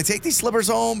like, can I take these slippers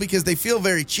home? Because they feel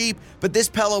very cheap. But this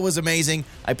pillow was amazing.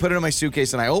 I put it in my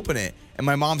suitcase and I open it and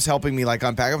my mom's helping me like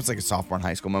unpack it. I was like a sophomore in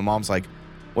high school. My mom's like,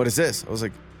 what is this? I was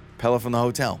like, pillow from the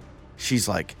hotel. She's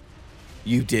like,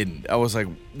 you didn't. I was like,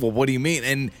 well, what do you mean?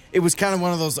 And it was kind of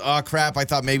one of those, crap. I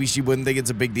thought maybe she wouldn't think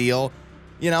it's a big deal.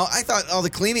 I thought all the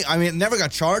cleaning, it never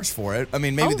got charged for it. I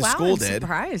mean, maybe the school did. I'm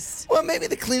surprised. Well, maybe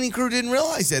the cleaning crew didn't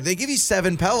realize that. They give you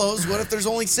 7 pillows. What if there's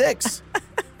only 6?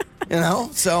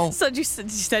 So did you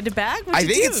send it back? I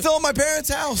think it's still in my parents'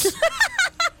 house.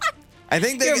 I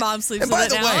think your mom sleeps with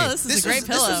it it now. Way, This is a great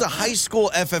pillow. This was a high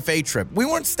school FFA trip. We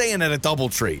weren't staying at a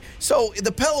DoubleTree. So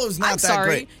the pillow's not that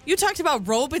great. You talked about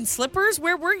robe and slippers.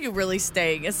 Where were you really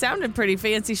staying? It sounded pretty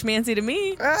fancy schmancy to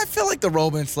me. I feel like the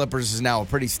robe and slippers is now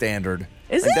pretty standard.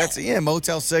 Is like it?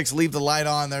 Motel 6, leave the light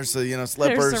on. There's the,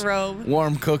 slippers. There's the robe.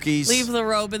 Warm cookies. Leave the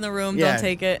robe in the room. Don't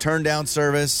take it. Turn down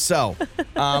service. So,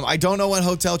 I don't know what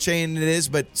hotel chain it is,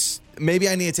 but maybe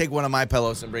I need to take one of my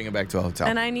pillows and bring it back to a hotel.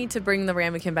 And I need to bring the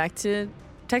ramekin back to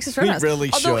Texas Roadhouse. We really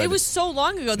should. Although it was so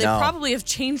long ago, they probably have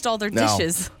changed all their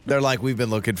dishes. They're like, we've been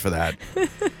looking for that.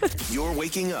 You're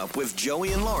waking up with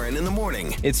Joey and Lauren in the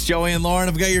morning. It's Joey and Lauren.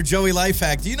 I've got your Joey life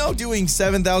hack. Do you know doing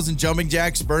 7,000 jumping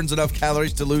jacks burns enough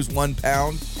calories to lose 1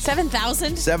 pound?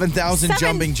 7,000? 7,000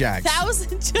 jumping jacks.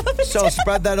 7,000 jumping jacks? So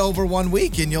spread that over 1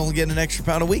 week and you'll get an extra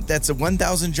pound a week. That's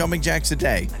 1,000 jumping jacks a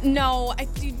day. No,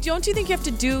 don't you think you have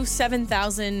to do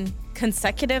 7,000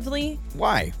 consecutively?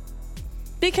 Why?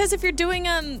 Because if you're doing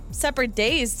separate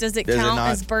days, does it count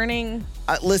as burning?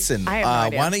 Listen, I have no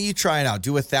idea. why don't you try it out?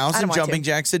 Do 1,000 jumping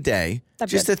jacks a day.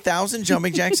 Just 1,000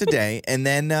 jumping jacks a day. And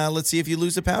then let's see if you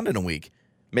lose a pound in a week.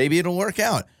 Maybe it'll work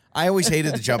out. I always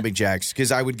hated the jumping jacks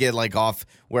because I would get off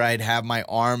where I'd have my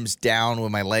arms down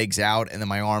with my legs out and then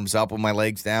my arms up with my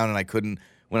legs down. And I couldn't,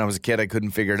 when I was a kid, I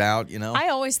couldn't figure it out, I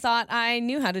always thought I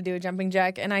knew how to do a jumping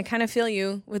jack. And I kind of feel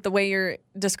you with the way you're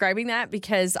describing that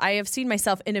because I have seen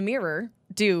myself in a mirror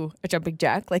do a jumping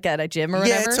jack, like at a gym or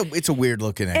whatever. Yeah, it's a weird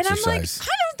looking exercise. And I'm like,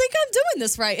 I don't think I'm doing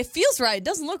this right. It feels right. It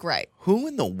doesn't look right. Who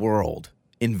in the world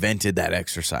invented that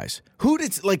exercise? Who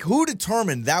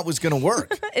determined that was going to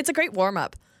work? It's a great warm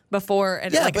up before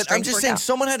and but I'm just saying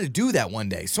someone had to do that one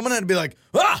day. Someone had to be like,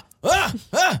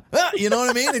 you know what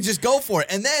I mean? And just go for it.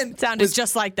 And then sounded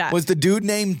just like that. Was the dude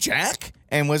named Jack?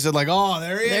 And was it like, oh,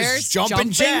 there he is,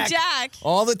 jumping Jack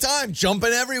all the time,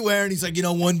 jumping everywhere. And he's like,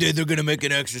 one day they're going to make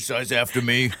an exercise after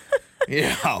me.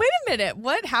 Yeah. Wait a minute.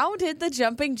 What? How did the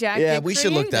jumping jack get we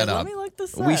should look that up. Let me look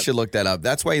this up. We should look that up.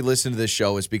 That's why you listen to this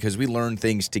show is because we learn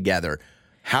things together.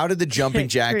 How did the jumping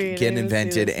jack get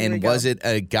invented, and was it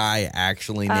a guy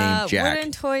actually named Jack?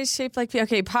 Wooden toys shaped like people.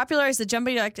 Okay, popularized the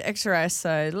jumping jack exercise.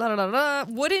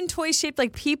 Wooden toys shaped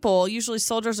like people, usually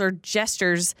soldiers or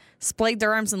jesters, splayed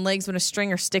their arms and legs when a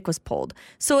string or stick was pulled.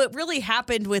 So it really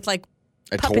happened with a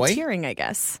puppeteering, toy? I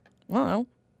guess. I don't know.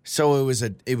 So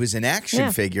it was an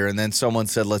action figure, and then someone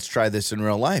said, let's try this in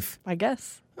real life. I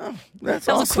guess. Oh, that's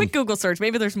that was awesome. a quick Google search.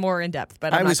 Maybe there's more in depth,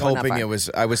 but I was hoping it was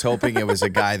a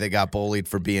guy that got bullied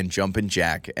for being jumping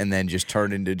jack and then just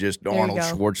turned into just Arnold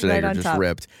Schwarzenegger, right just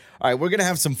ripped. All right, we're gonna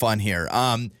have some fun here.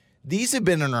 These have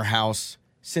been in our house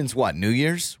since what? New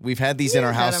Year's? We've had these in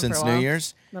our house since New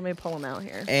Year's. Let me pull them out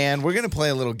here. And we're gonna play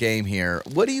a little game here.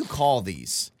 What do you call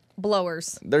these?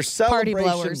 Blowers. They're celebration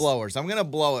Party blowers. I'm gonna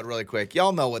blow it really quick.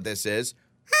 Y'all know what this is.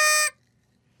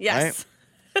 Yes.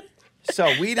 Right? So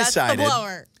we decided. That's the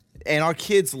blower. And our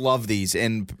kids love these,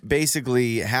 and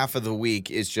basically half of the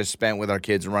week is just spent with our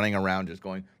kids running around just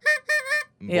going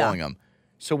and blowing them.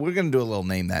 So we're going to do a little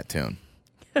Name That Tune.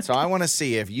 So I want to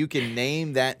see if you can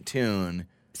name that tune.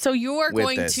 So you are with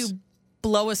going this. to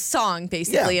blow a song,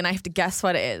 basically, Yeah. and I have to guess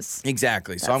what it is.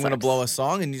 Exactly. So That I'm going to sucks. blow a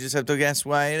song, and you just have to guess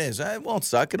why it is. It won't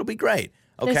suck. It'll be great.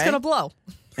 Okay? It's going to blow.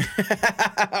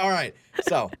 All right.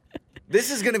 So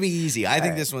this is going to be easy. I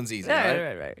think this one's easy. All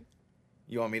right? Right.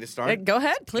 You want me to start? Go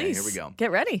ahead, please. here we go.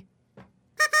 Get ready.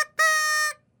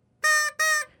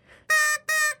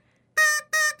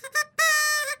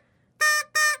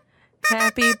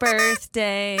 Happy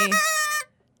birthday.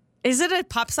 Is it a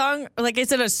pop song? Like,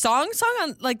 is it a song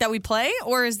on, like, that we play?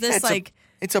 Or is this,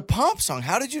 It's a pop song.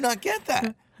 How did you not get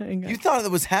that? Hang on. You thought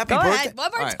it was Happy Go Birthday? ahead.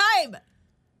 One more All right. time.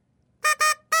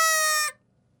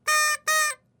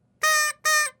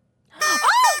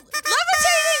 Oh,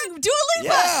 levitating. Dua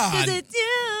Lipa. Yeah. Is it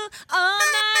you all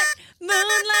night,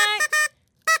 moonlight?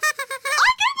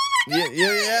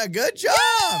 Yeah, good job.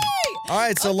 All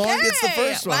right, so Lauren gets the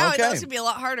first one. Wow, Okay. that was going to be a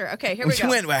lot harder. Okay, here we You go.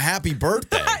 went with Happy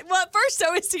Birthday. Well, at first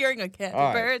I was hearing a happy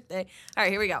All right. birthday. All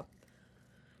right, here we go.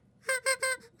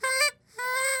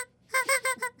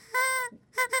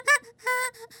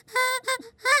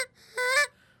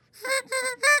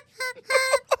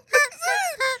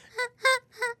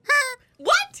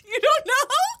 What? You don't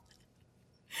know?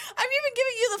 I'm even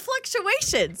giving you the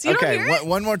fluctuations. You don't Okay, hear it?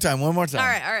 one more time. All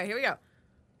right, here we go.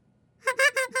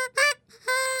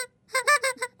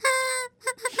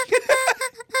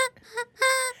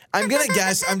 I'm going to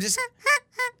guess.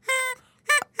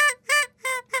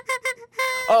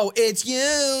 Oh, it's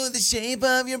you, the shape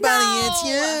of your body, it's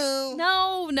you.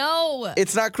 No.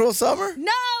 It's not Cruel Summer?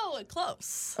 No,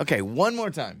 close. Okay, one more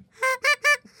time.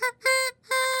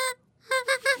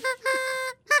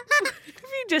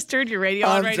 You just turned your radio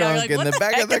on I'm right now. You're drunk like, in what the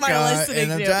back heck of the am I car, listening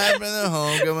and I'm to? driving the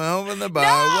home, coming home from the bar.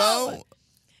 No! Whoa.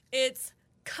 It's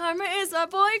Karma is my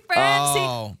boyfriend. See,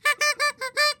 Oh.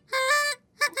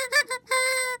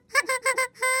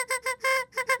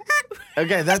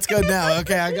 Okay, that's good now.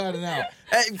 Okay, I got it now.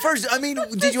 First, I mean,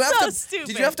 did you have so to stupid.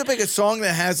 did you have to pick a song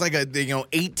that has like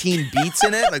 18 beats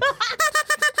in it? Like,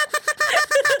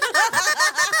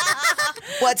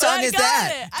 what song I is got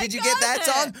that? it. I Did you get got that it.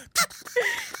 song?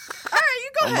 all right,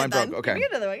 you go Oh, ahead mine then. broke. Okay. Give me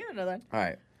another one. Give me another one. All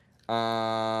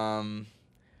right.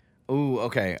 Ooh,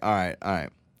 okay. All right.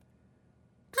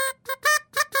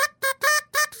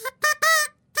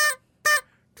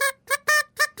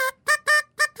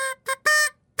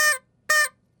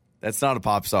 That's not a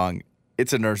pop song.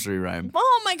 It's a nursery rhyme.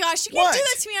 Oh my gosh, you can't do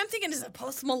What? that to me. I'm thinking, is it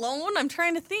Post Malone? I'm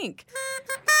trying to think.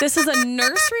 This is a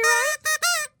nursery rhyme?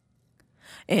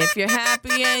 If you're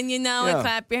happy and you know it, Yeah.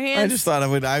 clap your hands. I just thought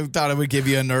I would give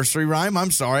you a nursery rhyme.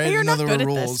 I'm sorry. I You're didn't know not there good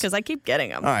were at this rules. because I keep getting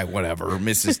them. All right, whatever.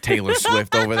 Mrs. Taylor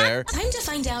Swift over there. Time to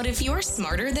find out if you're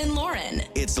smarter than Lauren.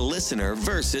 It's listener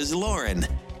versus Lauren.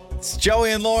 It's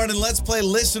Joey and Lauren, and let's play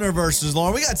listener versus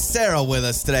Lauren. We got Sarah with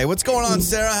us today. What's going on,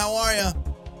 Sarah? How are you?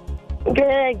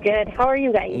 Good. How are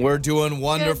you guys? We're doing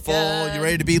wonderful. Good. You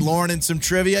ready to beat Lauren in some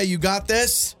trivia? You got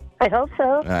this? I hope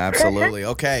so. Absolutely.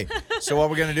 Okay. So what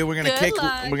we're gonna do? We're Good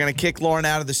luck. gonna kick Lauren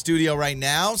out of the studio right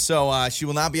now. So she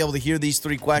will not be able to hear these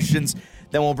 3 questions.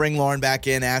 Then we'll bring Lauren back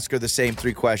in, ask her the same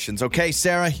 3 questions. Okay,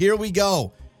 Sarah. Here we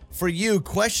go. For you,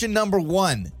 question number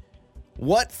 1: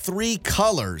 what 3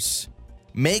 colors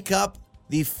make up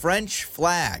the French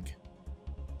flag?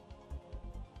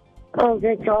 Oh,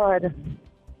 good God.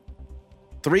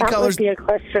 3 That colors. would be a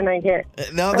question I get.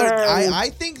 No, I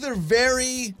think they're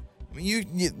very you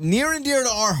near and dear to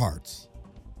our hearts.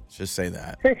 Let's just say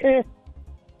that.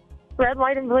 Red,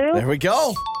 white, and blue? There we go.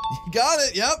 You got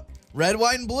it. Yep. Red,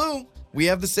 white, and blue. We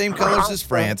have the same colors as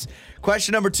France.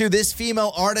 Question number 2. This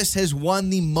female artist has won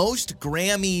the most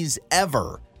Grammys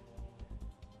ever.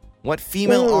 What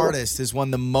female artist has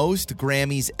won the most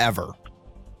Grammys ever?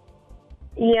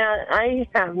 Yeah, I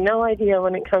have no idea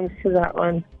when it comes to that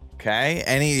one. Okay.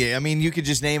 You could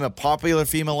just name a popular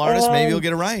female artist. Maybe you'll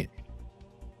get it right.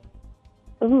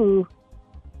 Ooh.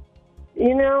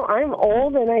 You know, I'm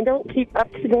old and I don't keep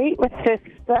up to date with this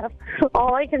stuff.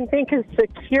 All I can think is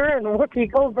Shakira and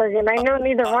Whoopi Goldberg, and I know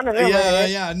neither one of them are it.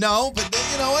 Yeah. No, but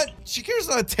you know what? Shakira's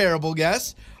not a terrible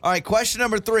guess. All right, question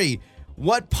number 3.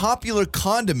 What popular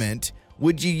condiment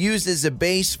would you use as a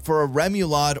base for a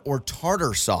remoulade or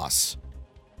tartar sauce?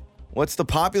 What's the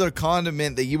popular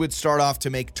condiment that you would start off to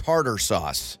make tartar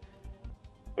sauce?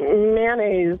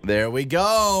 Mayonnaise. There we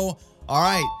go. All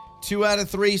right, 2 out of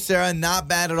 3, Sarah. Not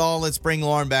bad at all. Let's bring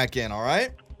Lauren back in, all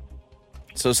right?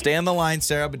 So stay on the line,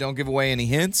 Sarah, but don't give away any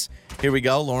hints. Here we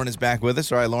go. Lauren is back with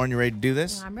us. All right, Lauren, you ready to do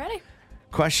this? I'm ready.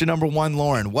 Question number 1,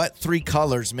 Lauren. What 3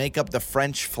 colors make up the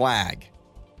French flag?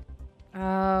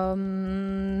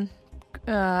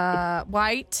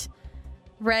 White,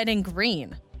 red, and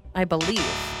green. I believe.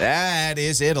 That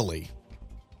is Italy.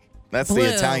 That's Blue.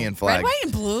 the Italian flag. Red, white,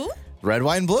 and blue? Red,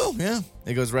 white, and blue. Yeah.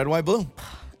 It goes red, white, blue.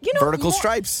 You know, Vertical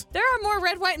stripes. There are more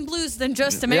red, white, and blues than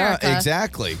just America. Yeah,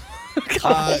 exactly.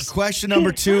 Question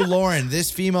number 2, Lauren.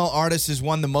 This female artist has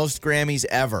won the most Grammys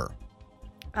ever.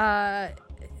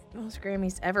 Most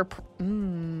Grammys ever.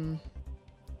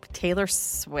 Taylor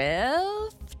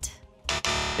Swift?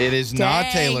 It is not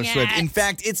Dang Taylor Swift. it. In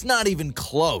fact, it's not even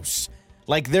close.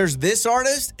 Like, there's this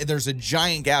artist, and there's a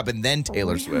giant gap, and then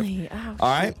Taylor Swift. Oh, All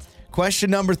right. Question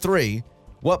number 3.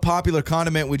 What popular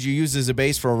condiment would you use as a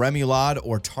base for a remoulade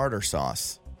or tartar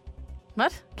sauce?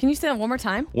 What? Can you say that one more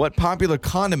time? What popular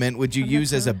condiment would you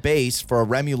use as a base for a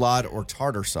remoulade or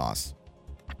tartar sauce?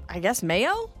 I guess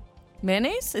mayo?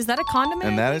 Mayonnaise? Is that a condiment?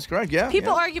 And that is correct, yeah.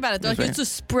 People yeah. argue about it. They're like, That's it's a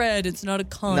spread. It's not a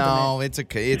condiment. No, it's a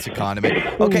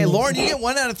condiment. Okay, Lauren, you get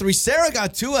 1 out of 3. Sarah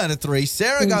got 2 out of 3.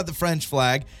 Sarah got the French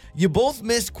flag. You both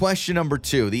missed question number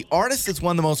 2. The artist that's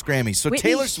won the most Grammys. So Whitney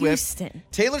Taylor Swift. Houston.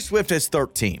 Taylor Swift has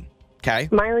 13. Okay.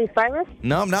 Miley Cyrus?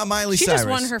 No, not Miley She Cyrus. just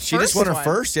won her She just won her one.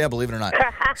 first? Yeah, believe it or not.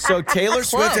 So Taylor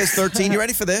Swift has 13. You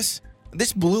ready for this?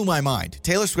 This blew my mind.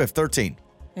 Taylor Swift, 13.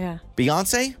 Yeah.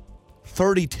 Beyonce,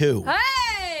 32.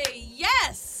 Hey,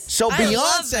 yes. So I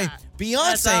love that.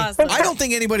 Beyonce, That's awesome. I don't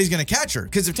think anybody's going to catch her.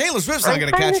 Because if Taylor Swift's not I'm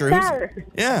going to catch her, kinda who's... sad.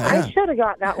 Yeah. I should have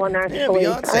got that one, actually.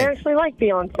 Beyonce. I actually like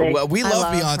Beyonce. Well, we I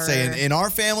love love Beyonce her. in our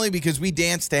family because we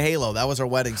danced to Halo. That was our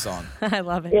wedding song. I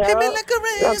love it. Yeah, Hit me like a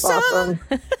that's razor. awesome.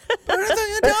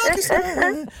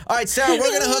 All right, Sarah, we're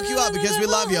going to hook you up because we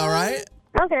love you, all right?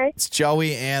 Okay. It's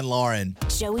Joey and Lauren.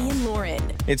 Joey and Lauren.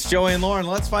 It's Joey and Lauren.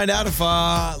 Let's find out if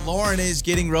Lauren is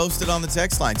getting roasted on the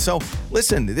text line. So,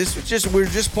 listen, this was we're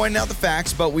just pointing out the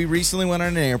facts, but we recently went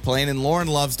on an airplane, and Lauren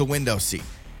loves the window seat.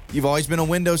 You've always been a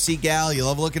window seat gal. You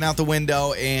love looking out the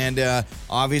window, and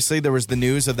obviously there was the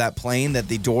news of that plane that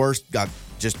the doors got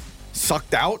just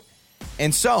sucked out.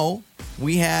 And so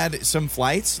we had some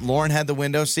flights. Lauren had the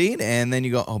window seat, and then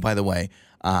you go, oh, by the way,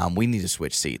 we need to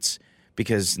switch seats.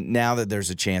 Because now that there's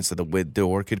a chance that the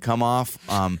door could come off,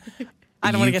 I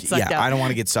don't want to get sucked out. I don't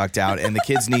want to get sucked out, and the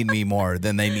kids need me more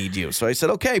than they need you. So I said,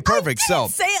 okay, perfect. I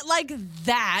didn't say it like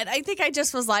that. I think I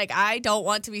just was like, I don't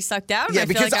want to be sucked out. Yeah, I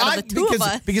feel because like out of the two of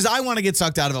us. because I want to get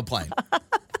sucked out of a plane.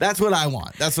 That's what I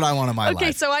want. That's what I want in my life.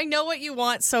 Okay, so I know what you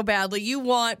want so badly. You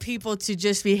want people to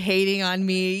just be hating on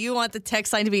me. You want the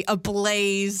text line to be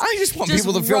ablaze. I just want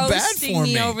people to feel bad roasting for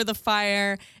me me. over the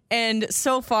fire. And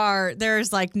so far,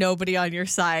 there's like nobody on your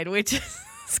side, which is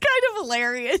kind of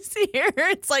hilarious here.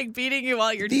 It's like beating you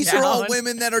while you're These down. are all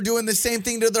women that are doing the same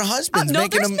thing to their husbands. No,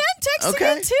 making there's them, men texting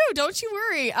okay. in too. Don't you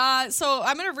worry. So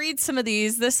I'm going to read some of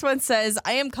these. This one says,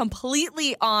 I am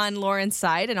completely on Lauren's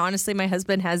side. And honestly, my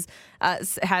husband has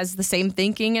the same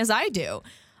thinking as I do.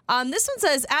 This one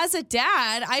says, as a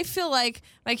dad, I feel like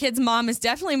my kid's mom is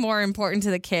definitely more important to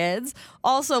the kids.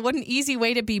 Also, what an easy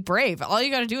way to be brave. All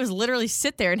you got to do is literally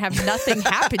sit there and have nothing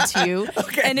happen to you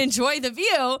and enjoy the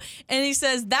view. And he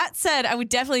says, that said, I would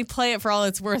definitely play it for all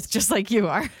it's worth, just like you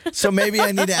are. So maybe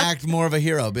I need to act more of a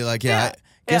hero. Be like,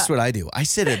 guess what I do? I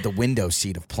sit at the window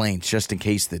seat of planes just in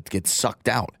case that gets sucked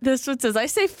out. This one says, I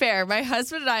say fair. My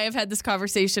husband and I have had this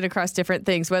conversation across different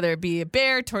things, whether it be a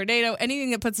bear, tornado,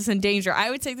 anything that puts us in danger. I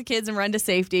would take the kids and run to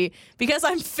safety because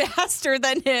I'm faster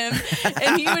than him,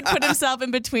 and he would put himself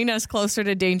in between us closer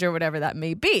to danger, whatever that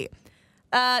may be.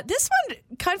 This one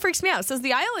kind of freaks me out. It says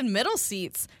the aisle and middle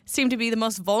seats seem to be the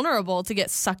most vulnerable to get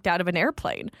sucked out of an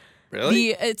airplane. Really?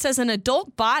 It says an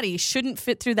adult body shouldn't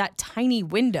fit through that tiny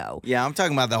window. Yeah, I'm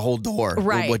talking about the whole door.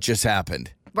 Right. What just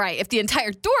happened. Right. If the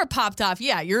entire door popped off,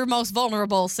 yeah, you're most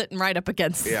vulnerable sitting right up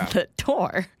against the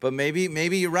door. But maybe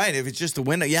you're right. If it's just a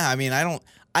window, yeah. I mean, I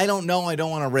don't know. I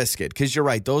don't want to risk it because you're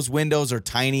right. Those windows are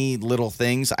tiny little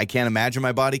things. I can't imagine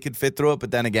my body could fit through it.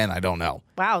 But then again, I don't know.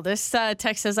 Wow. This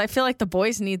text says, I feel like the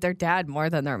boys need their dad more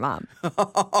than their mom.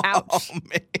 Ouch.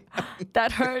 Man.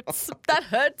 That hurts. That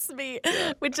hurts me.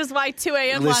 Which is why 2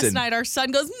 a.m. Listen. last night, our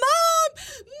son goes, Mom!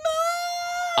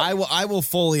 I will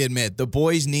fully admit the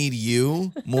boys need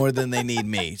you more than they need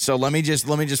me. So let me just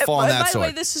fall on that By the sword.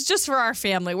 way, this is just for our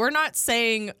family. We're not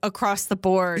saying across the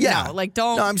board. Yeah. No, like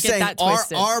don't No, I'm get saying that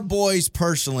twisted. our boys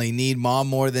personally need mom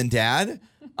more than dad.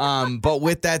 But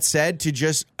with that said, to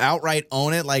just outright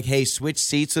own it, like, hey, switch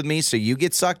seats with me so you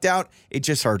get sucked out, it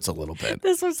just hurts a little bit.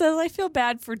 This one says, I feel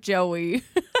bad for Joey.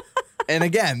 And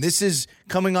again, this is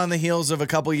coming on the heels of a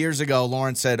couple years ago.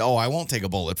 Lauren said, I won't take a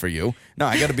bullet for you. No,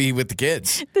 I got to be with the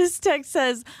kids. This text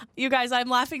says, you guys, I'm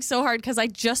laughing so hard because I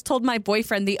just told my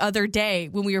boyfriend the other day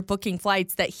when we were booking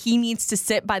flights that he needs to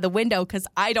sit by the window because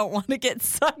I don't want to get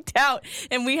sucked out.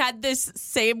 And we had this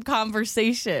same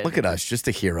conversation. Look at us, just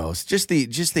the heroes. Just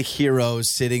the heroes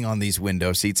sitting on these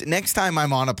window seats. Next time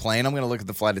I'm on a plane, I'm going to look at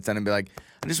the flight attendant and be like,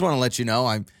 I just want to let you know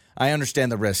I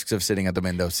understand the risks of sitting at the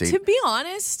window seat. To be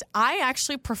honest, I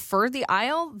actually prefer the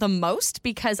aisle the most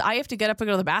because I have to get up and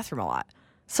go to the bathroom a lot.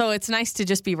 So it's nice to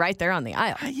just be right there on the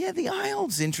aisle. Yeah, the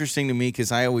aisle's interesting to me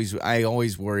because I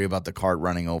always worry about the cart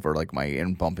running over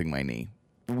and bumping my knee.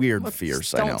 Weird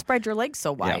fears, I know. Don't spread your legs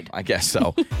so wide. Yeah, I guess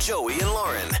so. Joey and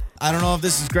Lauren. I don't know if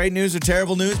this is great news or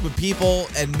terrible news, but people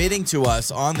admitting to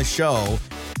us on the show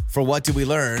for What Did We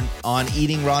Learn on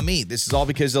eating raw meat. This is all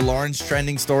because of Lauren's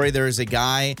trending story. There is a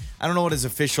guy, I don't know what his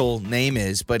official name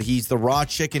is, but he's the raw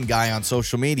chicken guy on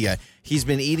social media. He's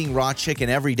been eating raw chicken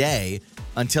every day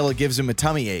until it gives him a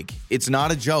tummy ache. It's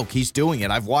not a joke. He's doing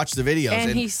it. I've watched the videos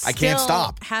and I can't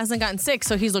stop. Hasn't gotten sick,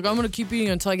 so he's like, I'm going to keep eating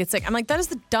until I get sick. I'm like, that is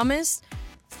the dumbest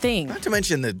thing. Not to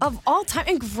mention of all time,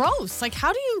 and gross. Like,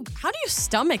 how do you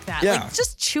stomach that? Yeah. Like,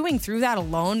 just chewing through that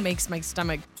alone makes my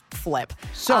stomach flip.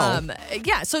 So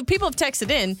so people have texted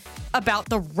in about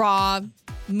the raw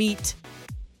meat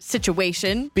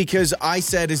situation. Because I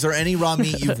said, is there any raw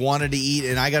meat you've wanted to eat?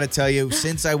 And I got to tell you,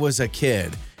 since I was a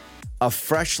kid, a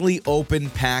freshly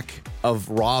opened pack of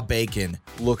raw bacon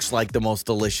looks like the most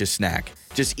delicious snack.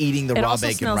 Just eating the raw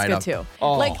bacon right up. It also smells good, too.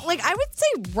 Oh. Like I would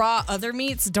say raw other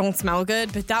meats don't smell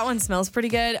good, but that one smells pretty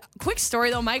good. Quick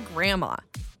story, though. My grandma,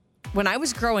 when I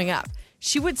was growing up,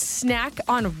 she would snack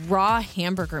on raw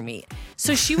hamburger meat.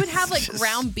 So she would have like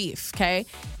ground beef, okay?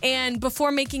 And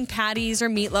before making patties or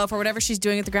meatloaf or whatever she's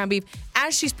doing with the ground beef,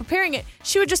 as she's preparing it,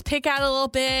 she would just pick out a little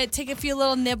bit, take a few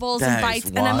little nibbles and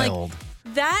bites. And I'm like,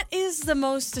 that is the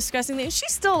most disgusting thing.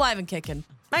 She's still alive and kicking.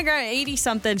 My grandma,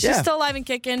 80-something. She's still alive and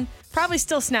kicking. Probably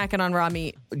still snacking on raw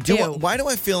meat. Why do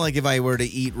I feel like if I were to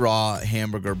eat raw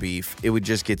hamburger beef, it would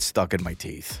just get stuck in my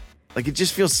teeth? Like, it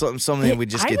just feels something that would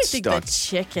just get stuck. I would think that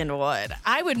chicken would.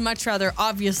 I would much rather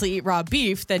obviously eat raw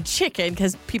beef than chicken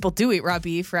because people do eat raw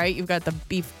beef, right? You've got the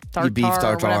beef tartare. Beef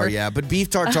tartare, yeah. But beef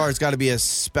tartare has got to be a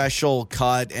special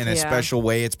cut and a special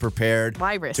way it's prepared.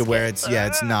 Why risk to where it?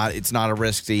 it's not a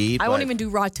risk to eat. I won't even do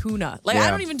raw tuna. Like, I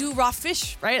don't even do raw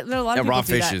fish, right? There are a lot of people raw do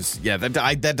fishes. Yeah,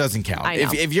 that doesn't count. I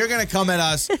know. If you're going to come at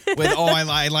us with,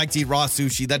 I like to eat raw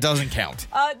sushi, that doesn't count.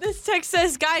 This text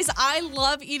says, guys, I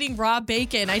love eating raw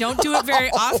bacon. I don't do it very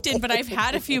often, but I've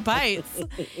had a few bites.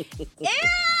 Ew!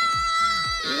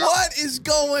 What is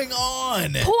going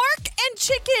on? Pork and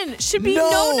chicken should be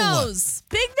no-nos.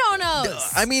 Big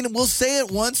no-nos. I mean, we'll say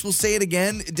it once. We'll say it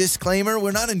again. Disclaimer,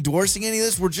 we're not endorsing any of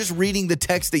this. We're just reading the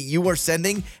text that you are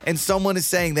sending, and someone is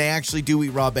saying they actually do eat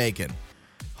raw bacon.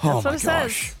 That's what it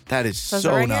says. That is so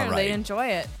not right. right. They enjoy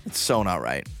it. It's so not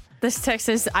right. This text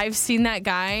says, I've seen that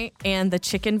guy and the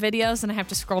chicken videos, and I have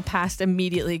to scroll past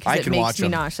immediately because it makes me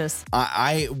nauseous.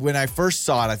 When I first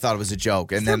saw it, I thought it was a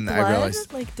joke, and then I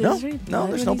realized like, no,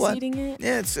 there's no blood. It?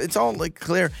 Yeah, it's all like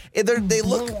clear. They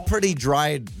look pretty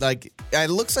dried. Like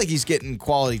it looks like he's getting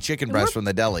quality chicken breast from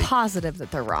the deli. Positive that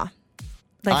they're raw.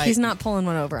 Like he's not pulling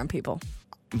one over on people.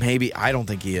 Maybe I don't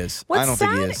think he is. What's I don't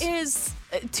think he is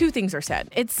two things are sad.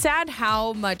 It's sad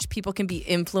how much people can be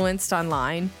influenced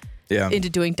online. Into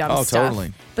doing dumb stuff.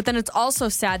 Totally. But then it's also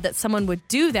sad that someone would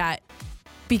do that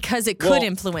because it could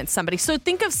influence somebody. So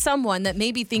think of someone that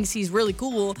maybe thinks he's really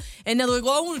cool, and now they're like,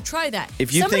 I want to try that.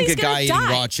 If you think a guy eating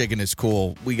raw chicken is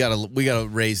cool, we gotta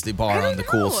raise the bar on the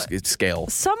cool scale.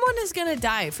 Someone is gonna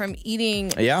die from eating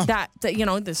that. There's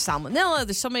salmonella.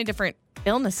 There's so many different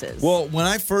illnesses. Well, when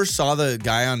I first saw the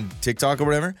guy on TikTok or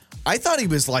whatever, I thought he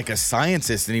was like a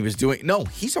scientist and he was doing... No,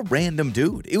 he's a random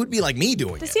dude. It would be like me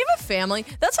doing it. Does he have a family?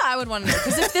 That's what I would want to know.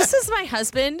 Because if this is my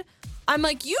husband, I'm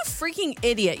like, you freaking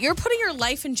idiot. You're putting your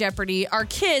life in jeopardy. Our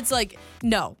kids, like,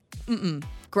 no.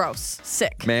 Gross.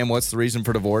 Sick. Man, what's the reason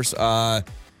for divorce?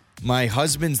 My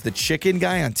husband's the chicken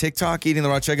guy on TikTok eating the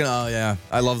raw chicken. Oh, yeah.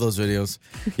 I love those videos.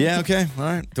 Yeah, okay. All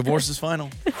right. Divorce is final.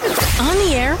 On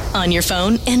the air, on your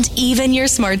phone, and even your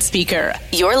smart speaker.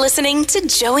 You're listening to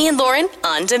Joey and Lauren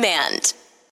On Demand.